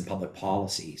science and public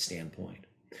policy standpoint.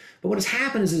 But what has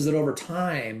happened is that over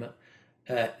time,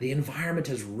 the environment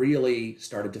has really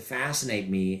started to fascinate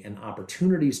me, and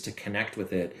opportunities to connect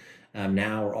with it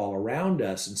now are all around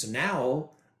us. And so now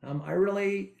I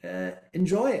really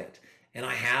enjoy it. And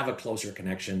I have a closer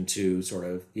connection to sort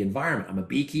of the environment. I'm a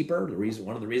beekeeper.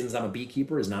 One of the reasons I'm a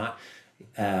beekeeper is not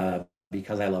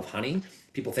because I love honey.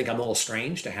 People think I'm a little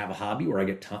strange to have a hobby where I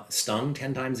get stung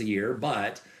 10 times a year,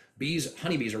 but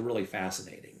honeybees are really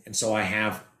fascinating. And so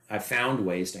I've found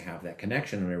ways to have that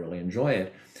connection, and I really enjoy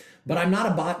it. But I'm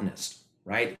not a botanist,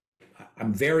 right?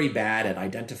 I'm very bad at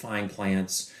identifying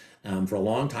plants. For a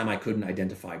long time, I couldn't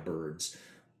identify birds,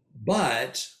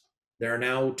 but there are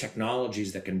now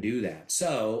technologies that can do that.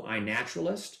 So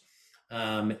iNaturalist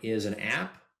is an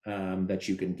app that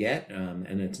you can get,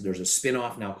 and there's a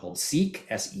spin-off now called Seek,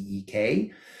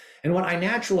 Seek. And what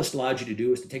iNaturalist allows you to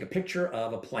do is to take a picture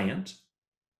of a plant,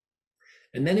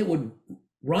 and then it would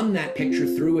run that picture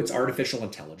through its artificial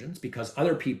intelligence, because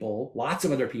lots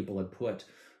of other people had put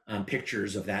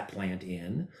pictures of that plant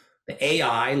in. The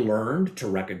AI learned to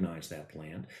recognize that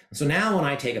plant. And so now when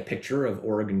I take a picture of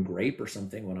Oregon grape or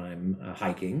something when I'm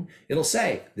hiking, it'll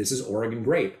say, this is Oregon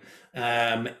grape.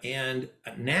 And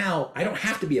now I don't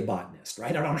have to be a botanist,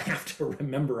 right? I don't have to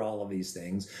remember all of these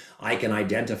things. I can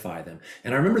identify them.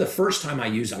 And I remember the first time I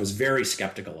used it, I was very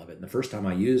skeptical of it. And the first time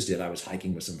I used it, I was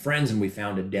hiking with some friends and we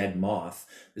found a dead moth,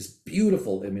 this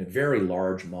beautiful, very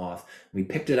large moth. We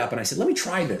picked it up and I said, let me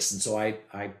try this. And so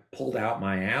I pulled out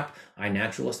my app,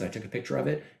 iNaturalist, and I took a picture of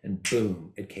it, and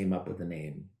boom, it came up with the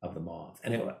name of the moth.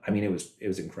 And it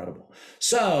was incredible.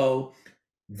 So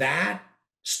that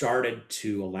started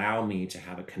to allow me to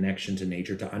have a connection to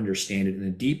nature, to understand it in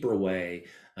a deeper way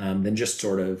than just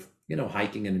sort of,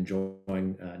 hiking and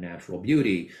enjoying natural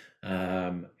beauty.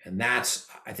 And I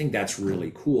think that's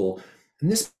really cool. And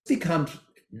this becomes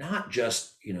not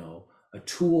just, a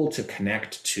tool to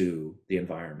connect to the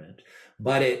environment,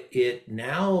 but it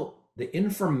now, the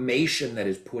information that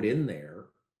is put in there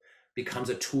becomes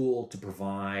a tool to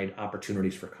provide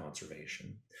opportunities for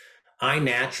conservation.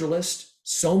 iNaturalist,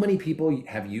 so many people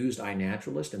have used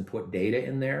iNaturalist and put data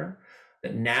in there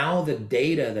that now the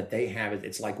data that they have,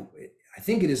 it's like, I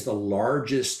think it is the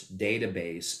largest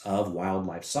database of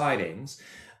wildlife sightings.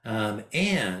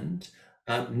 And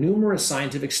numerous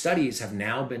scientific studies have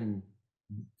now been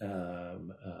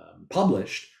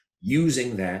published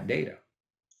using that data.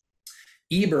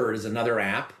 eBird is another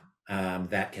app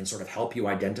that can sort of help you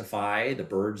identify the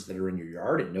birds that are in your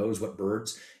yard. It knows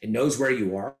it knows where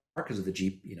you are because of the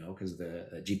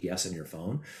GPS in your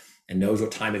phone, and knows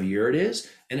what time of year it is,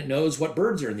 and it knows what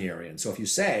birds are in the area. And so if you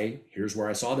say, here's where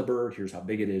I saw the bird, here's how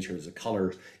big it is, here's the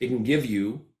colors, it can give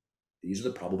you, these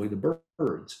are probably the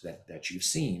birds that you've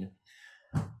seen.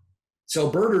 So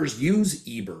birders use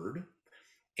eBird.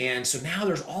 And so now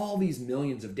there's all these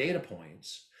millions of data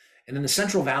points. And in the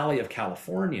Central Valley of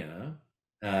California,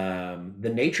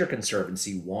 the Nature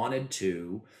Conservancy wanted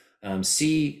to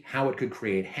see how it could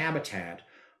create habitat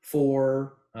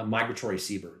for migratory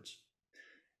seabirds.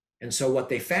 And so what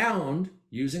they found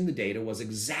using the data was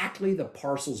exactly the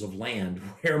parcels of land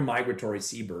where migratory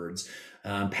seabirds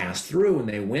passed through. And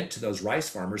they went to those rice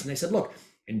farmers and they said, look,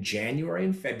 in January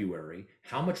and February,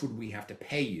 how much would we have to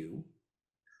pay you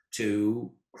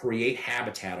to create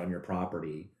habitat on your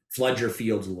property, flood your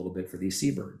fields a little bit for these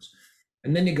seabirds?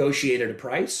 And then negotiated a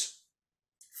price,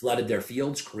 flooded their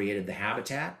fields, created the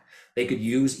habitat. They could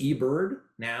use eBird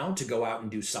now to go out and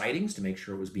do sightings to make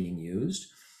sure it was being used.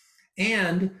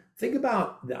 And think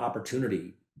about the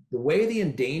opportunity. The way the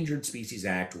Endangered Species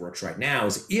Act works right now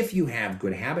is if you have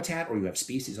good habitat or you have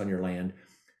species on your land,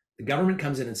 the government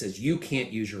comes in and says, you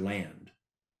can't use your land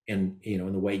in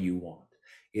the way you want.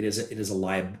 It is a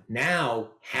liability. Now,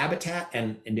 habitat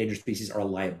and endangered species are a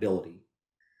liability.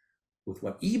 With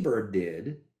what eBird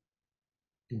did,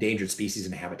 endangered species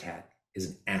and habitat is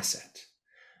an asset,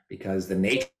 because the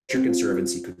Nature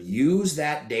Conservancy could use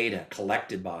that data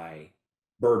collected by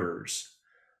birders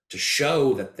to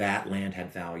show that that land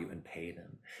had value and pay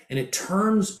them. And it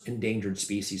turns endangered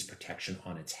species protection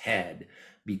on its head,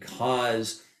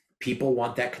 because people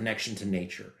want that connection to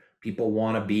nature. People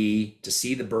want to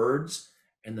see the birds,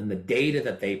 and then the data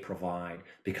that they provide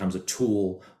becomes a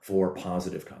tool for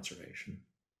positive conservation.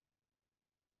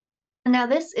 Now,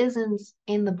 this isn't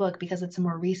in the book because it's a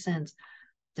more recent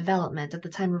development. At the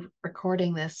time of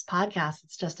recording this podcast,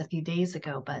 it's just a few days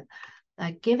ago. But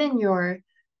given your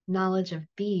knowledge of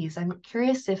bees, I'm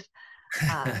curious if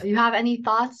you have any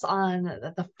thoughts on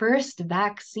the first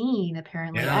vaccine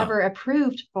apparently ever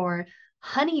approved for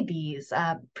honeybees,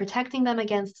 protecting them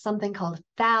against something called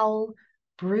foul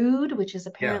brood, which is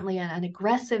apparently an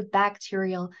aggressive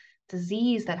bacterial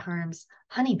disease that harms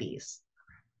honeybees.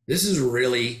 This is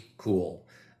really cool.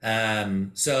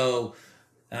 It's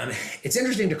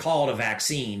interesting to call it a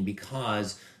vaccine,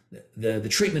 because the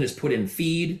treatment is put in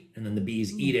feed, and then the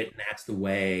bees eat Mm. it, and that's the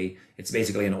way. It's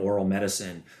basically an oral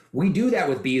medicine. We do that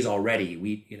with bees already.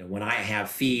 When I have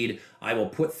feed, I will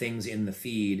put things in the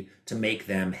feed to make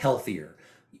them healthier.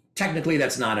 Technically,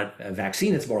 that's not a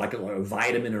vaccine. It's more like a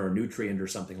vitamin or a nutrient or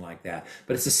something like that.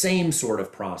 But it's the same sort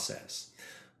of process.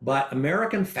 But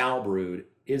American foul brood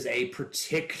is a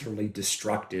particularly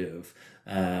destructive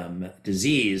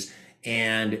disease,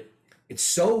 and it's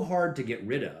so hard to get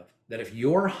rid of that if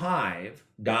your hive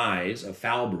dies of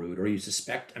foul brood, or you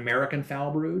suspect American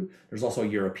foul brood, there's also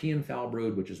European foul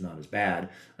brood, which is not as bad.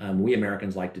 We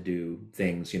Americans like to do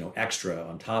things, extra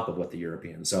on top of what the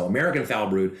Europeans. So American foul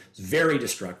brood is very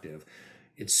destructive.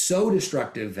 It's so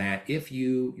destructive that if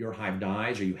your hive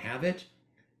dies or you have it,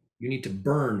 you need to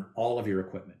burn all of your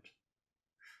equipment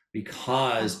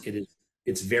because Wow.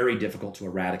 it's very difficult to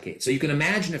eradicate. So you can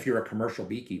imagine if you're a commercial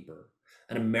beekeeper,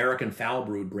 an American foul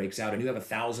brood breaks out and you have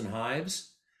 1,000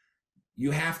 hives,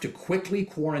 you have to quickly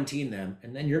quarantine them,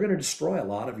 and then you're going to destroy a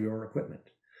lot of your equipment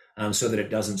so that it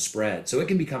doesn't spread. So it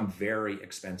can become very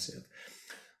expensive.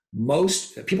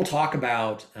 Most people talk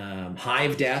about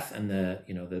hive death and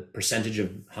the percentage of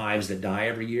hives that die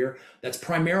every year. That's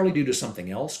primarily due to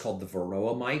something else called the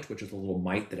varroa mite, which is a little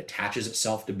mite that attaches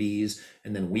itself to bees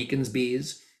and then weakens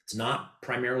bees. It's not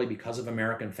primarily because of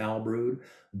American foul brood,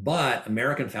 but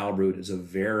American foul brood is a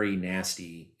very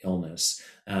nasty illness.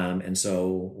 And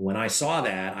so when I saw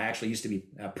that, I actually used to be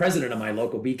president of my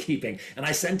local beekeeping, and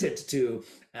I sent it to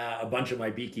a bunch of my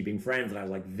beekeeping friends, and I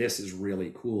was like, this is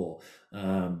really cool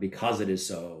because it is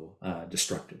so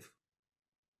destructive.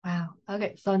 Wow.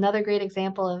 Okay. So another great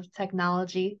example of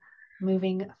technology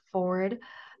moving forward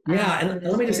Yeah, for and let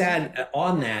this me just area. add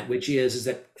on Yeah. that, which is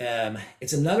that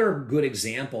it's another good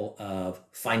example of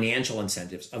financial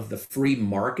incentives of the free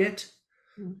market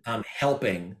Mm.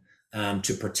 helping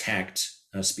to protect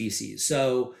species.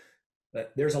 So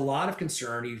there's a lot of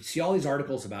concern. You see all these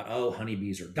articles about, oh,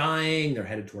 honeybees are dying, they're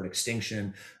headed toward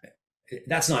extinction.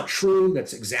 That's not true,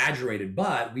 that's exaggerated,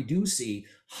 but we do see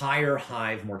higher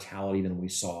hive mortality than we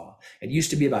saw. It used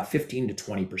to be about 15 to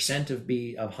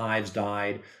 20% of hives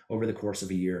died over the course of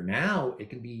a year. Now it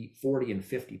can be 40 and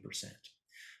 50%.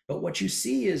 But what you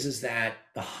see is that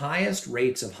the highest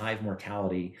rates of hive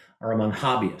mortality are among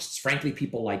hobbyists, frankly,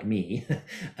 people like me,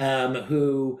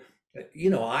 who,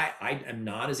 I am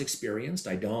not as experienced.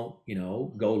 I don't,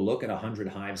 go look at 100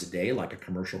 hives a day like a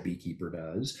commercial beekeeper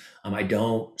does. I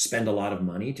don't spend a lot of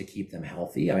money to keep them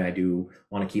healthy. I do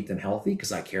want to keep them healthy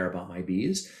because I care about my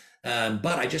bees.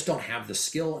 But I just don't have the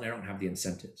skill and I don't have the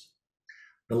incentives.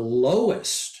 The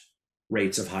lowest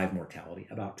rates of hive mortality,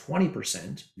 about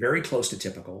 20%, very close to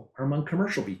typical, are among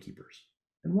commercial beekeepers.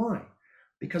 And why?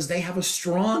 Because they have a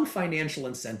strong financial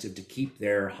incentive to keep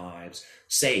their hives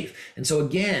safe. And so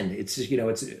again,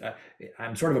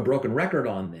 I'm sort of a broken record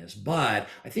on this, but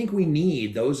I think we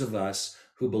need, those of us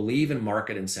who believe in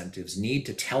market incentives need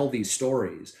to tell these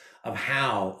stories of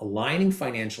how aligning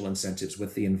financial incentives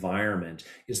with the environment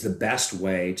is the best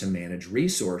way to manage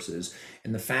resources.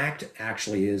 And the fact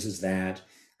actually is that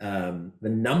the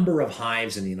number of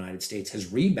hives in the United States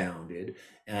has rebounded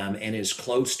and is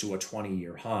close to a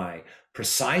 20-year high,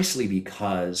 precisely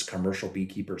because commercial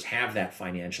beekeepers have that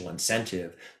financial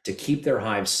incentive to keep their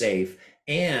hives safe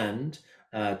and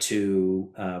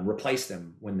to replace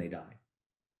them when they die.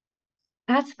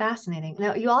 That's fascinating.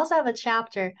 Now, you also have a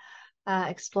chapter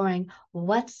exploring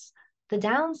what's the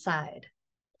downside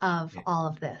of Yeah. all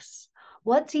of this.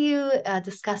 What do you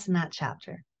discuss in that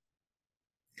chapter?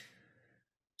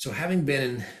 So, having been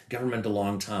in government a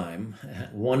long time,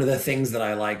 one of the things that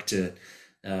I like to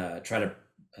try to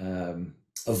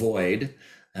avoid,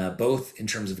 both in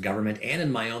terms of government and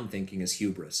in my own thinking, is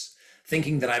hubris,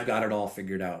 thinking that I've got it all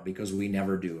figured out, because we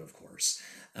never do, of course.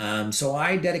 So,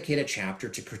 I dedicate a chapter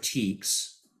to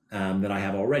critiques that I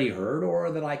have already heard or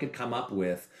that I could come up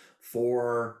with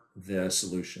for the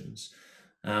solutions.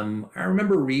 I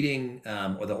remember reading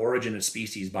or The Origin of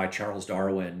Species by Charles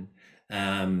Darwin.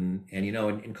 And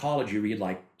in college you read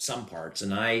like some parts,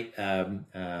 and I don't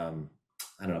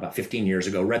know, about 15 years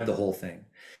ago, read the whole thing.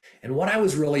 And what I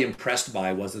was really impressed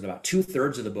by was that about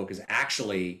 2/3 of the book is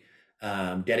actually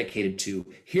dedicated to,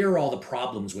 here are all the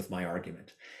problems with my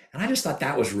argument. And I just thought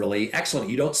that was really excellent.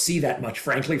 You don't see that much,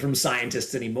 frankly, from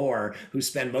scientists anymore, who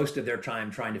spend most of their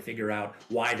time trying to figure out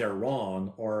why they're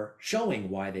wrong or showing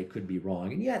why they could be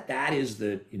wrong. And yet that is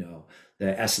the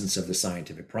essence of the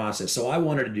scientific process. So I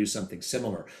wanted to do something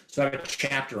similar. So I have a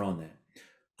chapter on that.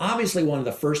 Obviously, one of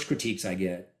the first critiques I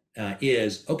get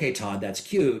is, okay, Todd, that's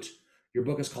cute. Your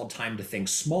book is called Time to Think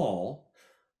Small,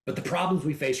 but the problems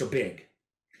we face are big.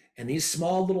 And these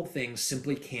small little things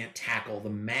simply can't tackle the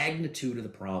magnitude of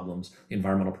the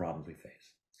environmental problems we face.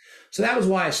 So that was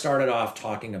why I started off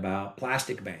talking about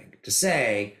Plastic Bank, to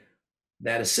say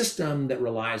that a system that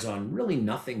relies on really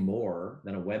nothing more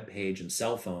than a web page and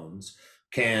cell phones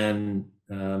can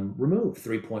remove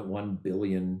 3.1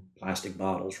 billion plastic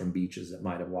bottles from beaches that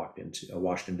might have washed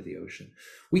into the ocean.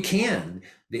 We can.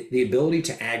 The ability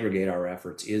to aggregate our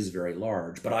efforts is very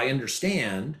large, but I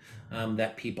understand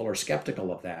that people are skeptical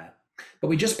of that. But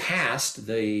we just passed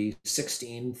the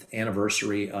 16th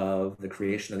anniversary of the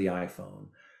creation of the iPhone.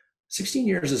 16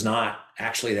 years is not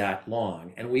actually that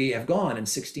long. And we have gone in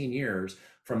 16 years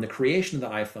from the creation of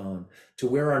the iPhone to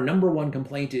where our number one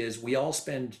complaint is we all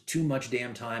spend too much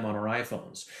damn time on our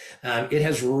iPhones. It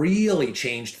has really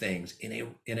changed things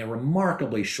in a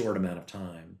remarkably short amount of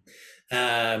time.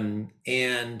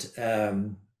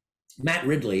 Matt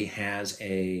Ridley has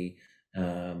a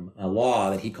law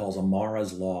that he calls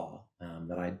Amara's Law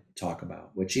that I talk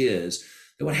about, which is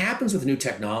that what happens with new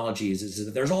technologies is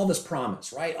that there's all this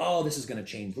promise, right? Oh, this is going to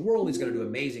change the world. It's going to do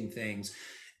amazing things.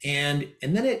 And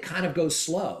then it kind of goes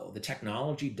slow. The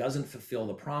technology doesn't fulfill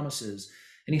the promises.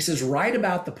 And he says, right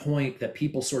about the point that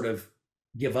people sort of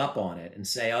give up on it and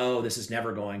say, oh, this is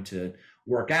never going to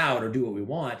work out or do what we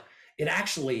want, it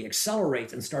actually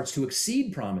accelerates and starts to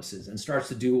exceed promises and starts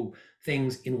to do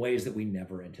things in ways that we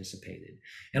never anticipated.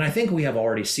 And I think we have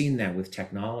already seen that with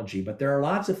technology, but there are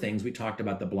lots of things. We talked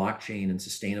about the blockchain and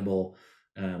sustainable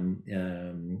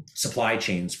supply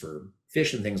chains for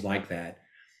fish and things like that.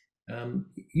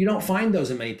 You don't find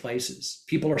those in many places.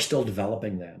 People are still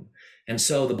developing them. And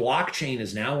so the blockchain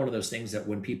is now one of those things that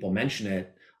when people mention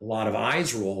it, a lot of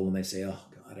eyes roll and they say, oh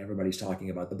God, everybody's talking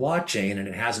about the blockchain and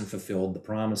it hasn't fulfilled the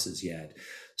promises yet.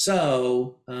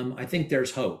 So I think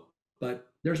there's hope, but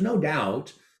there's no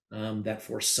doubt that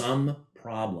for some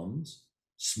problems,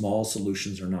 small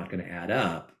solutions are not going to add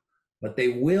up, but they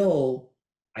will,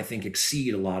 I think,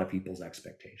 exceed a lot of people's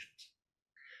expectations.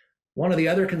 One of the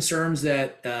other concerns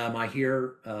that I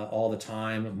hear all the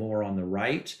time, more on the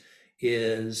right,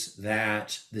 is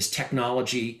that this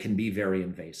technology can be very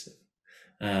invasive,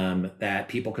 that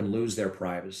people can lose their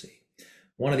privacy.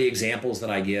 One of the examples that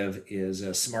I give is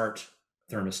smart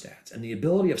thermostats and the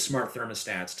ability of smart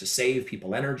thermostats to save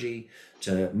people energy,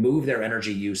 to move their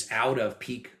energy use out of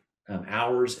peak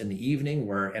hours in the evening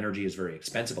where energy is very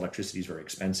expensive, electricity is very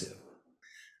expensive.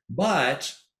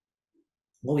 But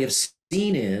what we have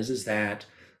seen is that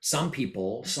some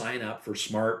people sign up for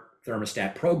smart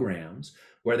thermostat programs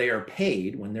where they are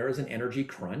paid when there is an energy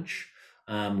crunch,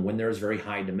 when there is very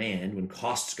high demand, when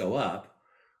costs go up.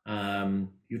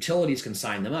 Utilities can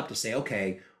sign them up to say,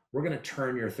 okay, we're going to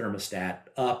turn your thermostat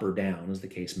up or down, as the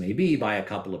case may be, by a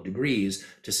couple of degrees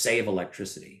to save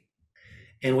electricity.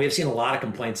 And we have seen a lot of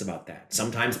complaints about that.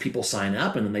 Sometimes people sign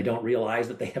up and then they don't realize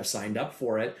that they have signed up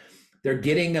for it. They're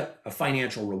getting a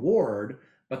financial reward,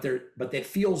 but that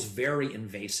feels very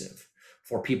invasive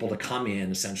for people to come in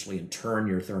essentially and turn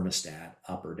your thermostat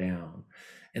up or down.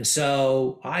 And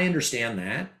so I understand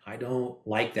that. I don't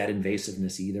like that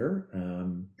invasiveness either.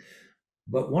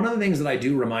 But one of the things that I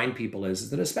do remind people is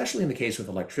that, especially in the case with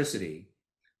electricity,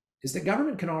 is that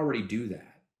government can already do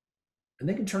that. And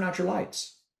they can turn out your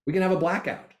lights. We can have a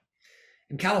blackout.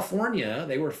 In California,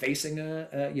 they were facing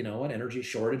an energy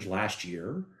shortage last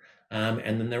year,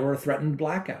 and then there were threatened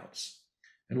blackouts.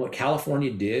 And what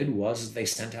California did was they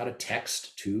sent out a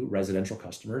text to residential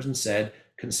customers and said,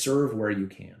 conserve where you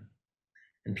can.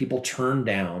 And people turned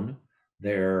down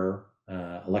their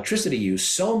electricity use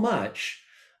so much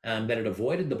that it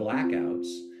avoided the blackouts,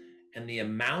 and the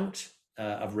amount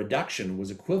of reduction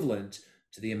was equivalent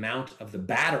to the amount of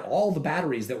all the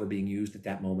batteries that were being used at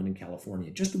that moment in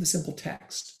California, just with a simple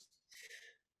text.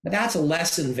 But that's a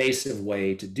less invasive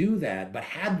way to do that. But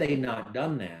had they not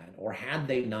done that, or had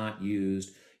they not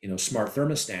used smart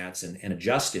thermostats and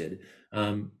adjusted,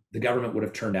 the government would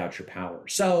have turned out your power.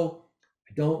 So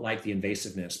I don't like the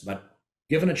invasiveness, but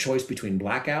given a choice between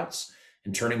blackouts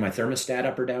and turning my thermostat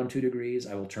up or down 2 degrees,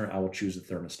 I will choose the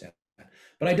thermostat.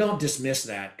 But I don't dismiss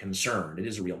that concern. It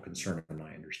is a real concern, and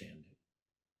I understand it.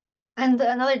 And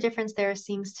another difference there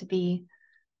seems to be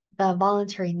the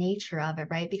voluntary nature of it,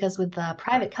 right? Because with the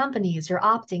private companies, you're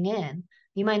opting in.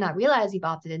 You might not realize you've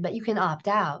opted in, but you can opt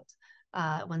out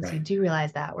once you do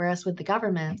realize that. Whereas with the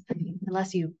government,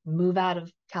 unless you move out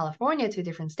of California to a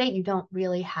different state, you don't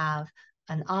really have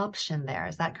an option there.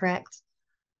 Is that correct?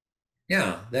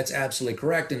 Yeah, that's absolutely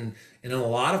correct. And in a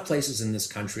lot of places in this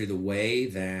country, the way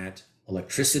that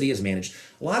electricity is managed,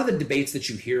 a lot of the debates that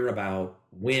you hear about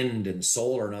wind and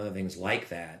solar and other things like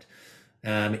that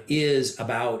is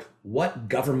about what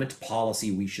government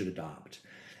policy we should adopt.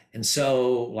 And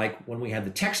so, like when we had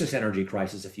the Texas energy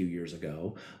crisis a few years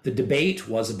ago, the debate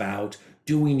was about,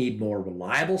 do we need more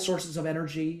reliable sources of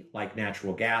energy like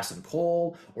natural gas and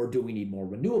coal, or do we need more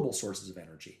renewable sources of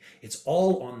energy? It's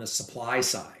all on the supply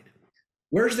side.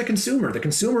 Where's the consumer? The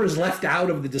consumer is left out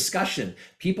of the discussion.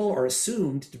 People are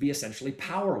assumed to be essentially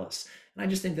powerless. And I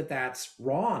just think that that's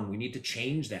wrong. We need to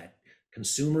change that.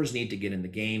 Consumers need to get in the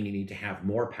game. They need to have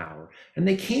more power. And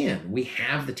they can. We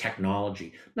have the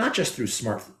technology, not just through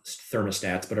smart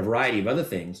thermostats, but a variety of other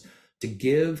things to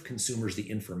give consumers the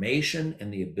information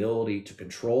and the ability to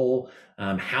control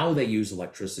how they use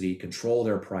electricity, control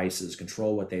their prices,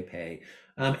 control what they pay.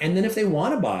 And then if they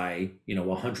want to buy,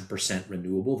 100%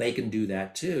 renewable, they can do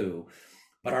that too.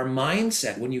 But our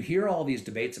mindset, when you hear all these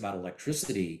debates about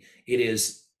electricity, it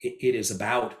is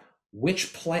about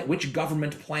which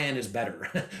government plan is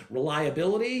better,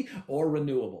 reliability or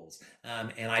renewables.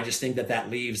 And I just think that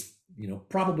leaves,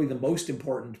 probably the most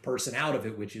important person out of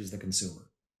it, which is the consumer.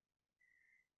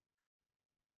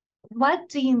 What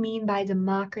do you mean by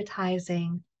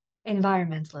democratizing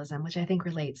environmentalism, which I think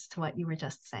relates to what you were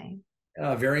just saying?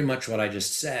 Very much what I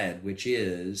just said, which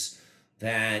is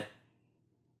that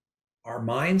our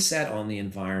mindset on the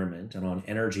environment and on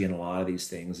energy and a lot of these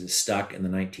things is stuck in the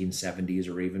 1970s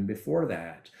or even before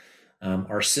that.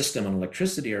 Our system on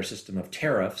electricity, our system of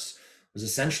tariffs, was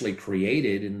essentially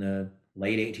created in the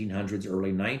late 1800s,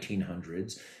 early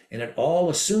 1900s, and it all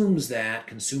assumes that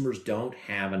consumers don't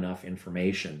have enough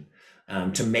information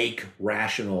to make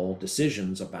rational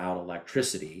decisions about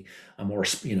electricity, or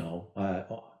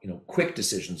quick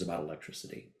decisions about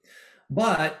electricity.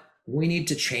 But we need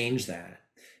to change that.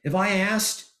 If I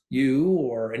asked you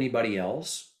or anybody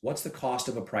else, what's the cost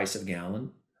of a price of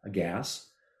gallon of gas?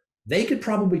 They could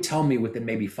probably tell me within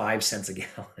maybe 5 cents a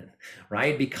gallon,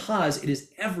 right? Because it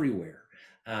is everywhere,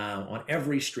 on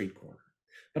every street corner.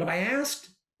 But if I asked,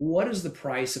 what is the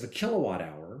price of a kilowatt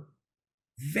hour?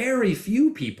 Very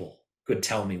few people could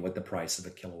tell me what the price of a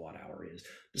kilowatt hour is,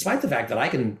 despite the fact that I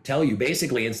can tell you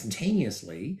basically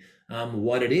instantaneously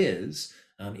what it is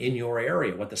in your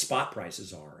area, what the spot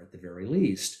prices are at the very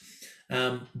least.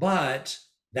 But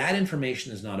that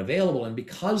information is not available. And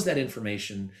because that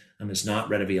information is not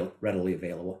readily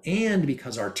available, and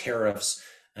because our tariffs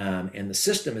and the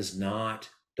system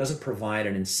doesn't provide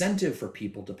an incentive for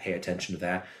people to pay attention to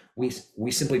that,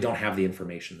 we simply don't have the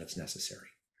information that's necessary.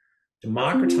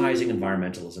 Democratizing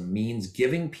environmentalism means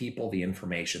giving people the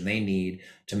information they need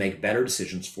to make better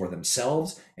decisions for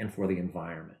themselves and for the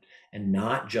environment, and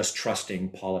not just trusting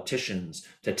politicians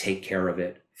to take care of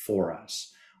it for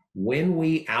us. When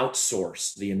we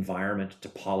outsource the environment to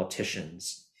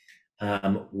politicians,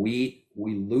 we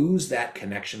lose that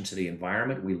connection to the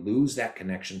environment. We lose that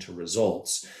connection to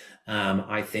results.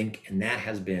 I think, and that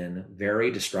has been very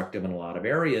destructive in a lot of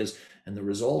areas. And the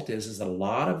result is that a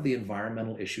lot of the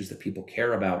environmental issues that people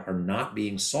care about are not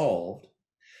being solved,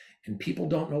 and people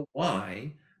don't know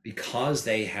why, because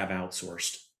they have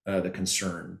outsourced the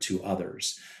concern to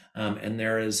others. And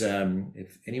there is,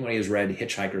 if anybody has read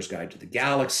Hitchhiker's Guide to the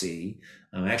Galaxy,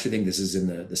 I actually think this is in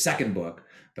the second book,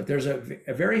 but there's a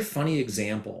very funny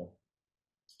example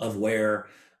of where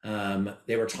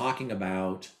they were talking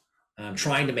about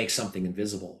trying to make something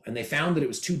invisible. And they found that it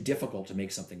was too difficult to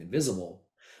make something invisible.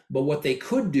 But what they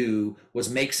could do was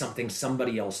make something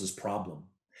somebody else's problem.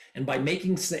 And by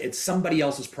making it somebody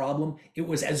else's problem, it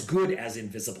was as good as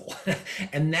invisible.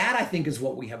 And that, I think, is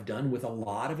what we have done with a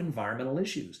lot of environmental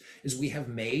issues, is we have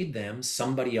made them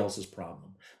somebody else's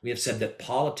problem. We have said that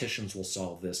politicians will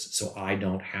solve this, so I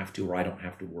don't have to, or I don't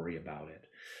have to worry about it.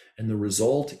 And the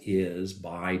result is,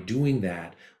 by doing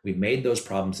that, we've made those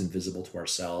problems invisible to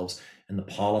ourselves, and the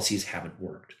policies haven't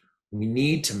worked. We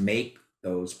need to make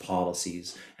those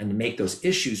policies and to make those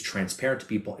issues transparent to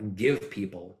people and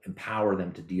empower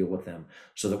them to deal with them,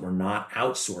 so that we're not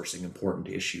outsourcing important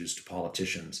issues to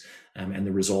politicians. And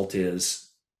the result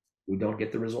is we don't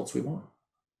get the results we want.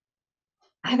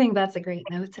 I think that's a great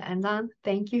note to end on.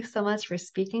 Thank you so much for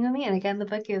speaking with me. And again, the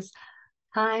book is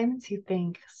Time to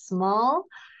Think Small: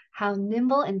 How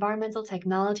Nimble Environmental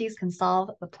Technologies Can Solve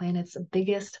the Planet's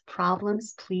Biggest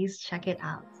Problems. Please check it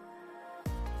out.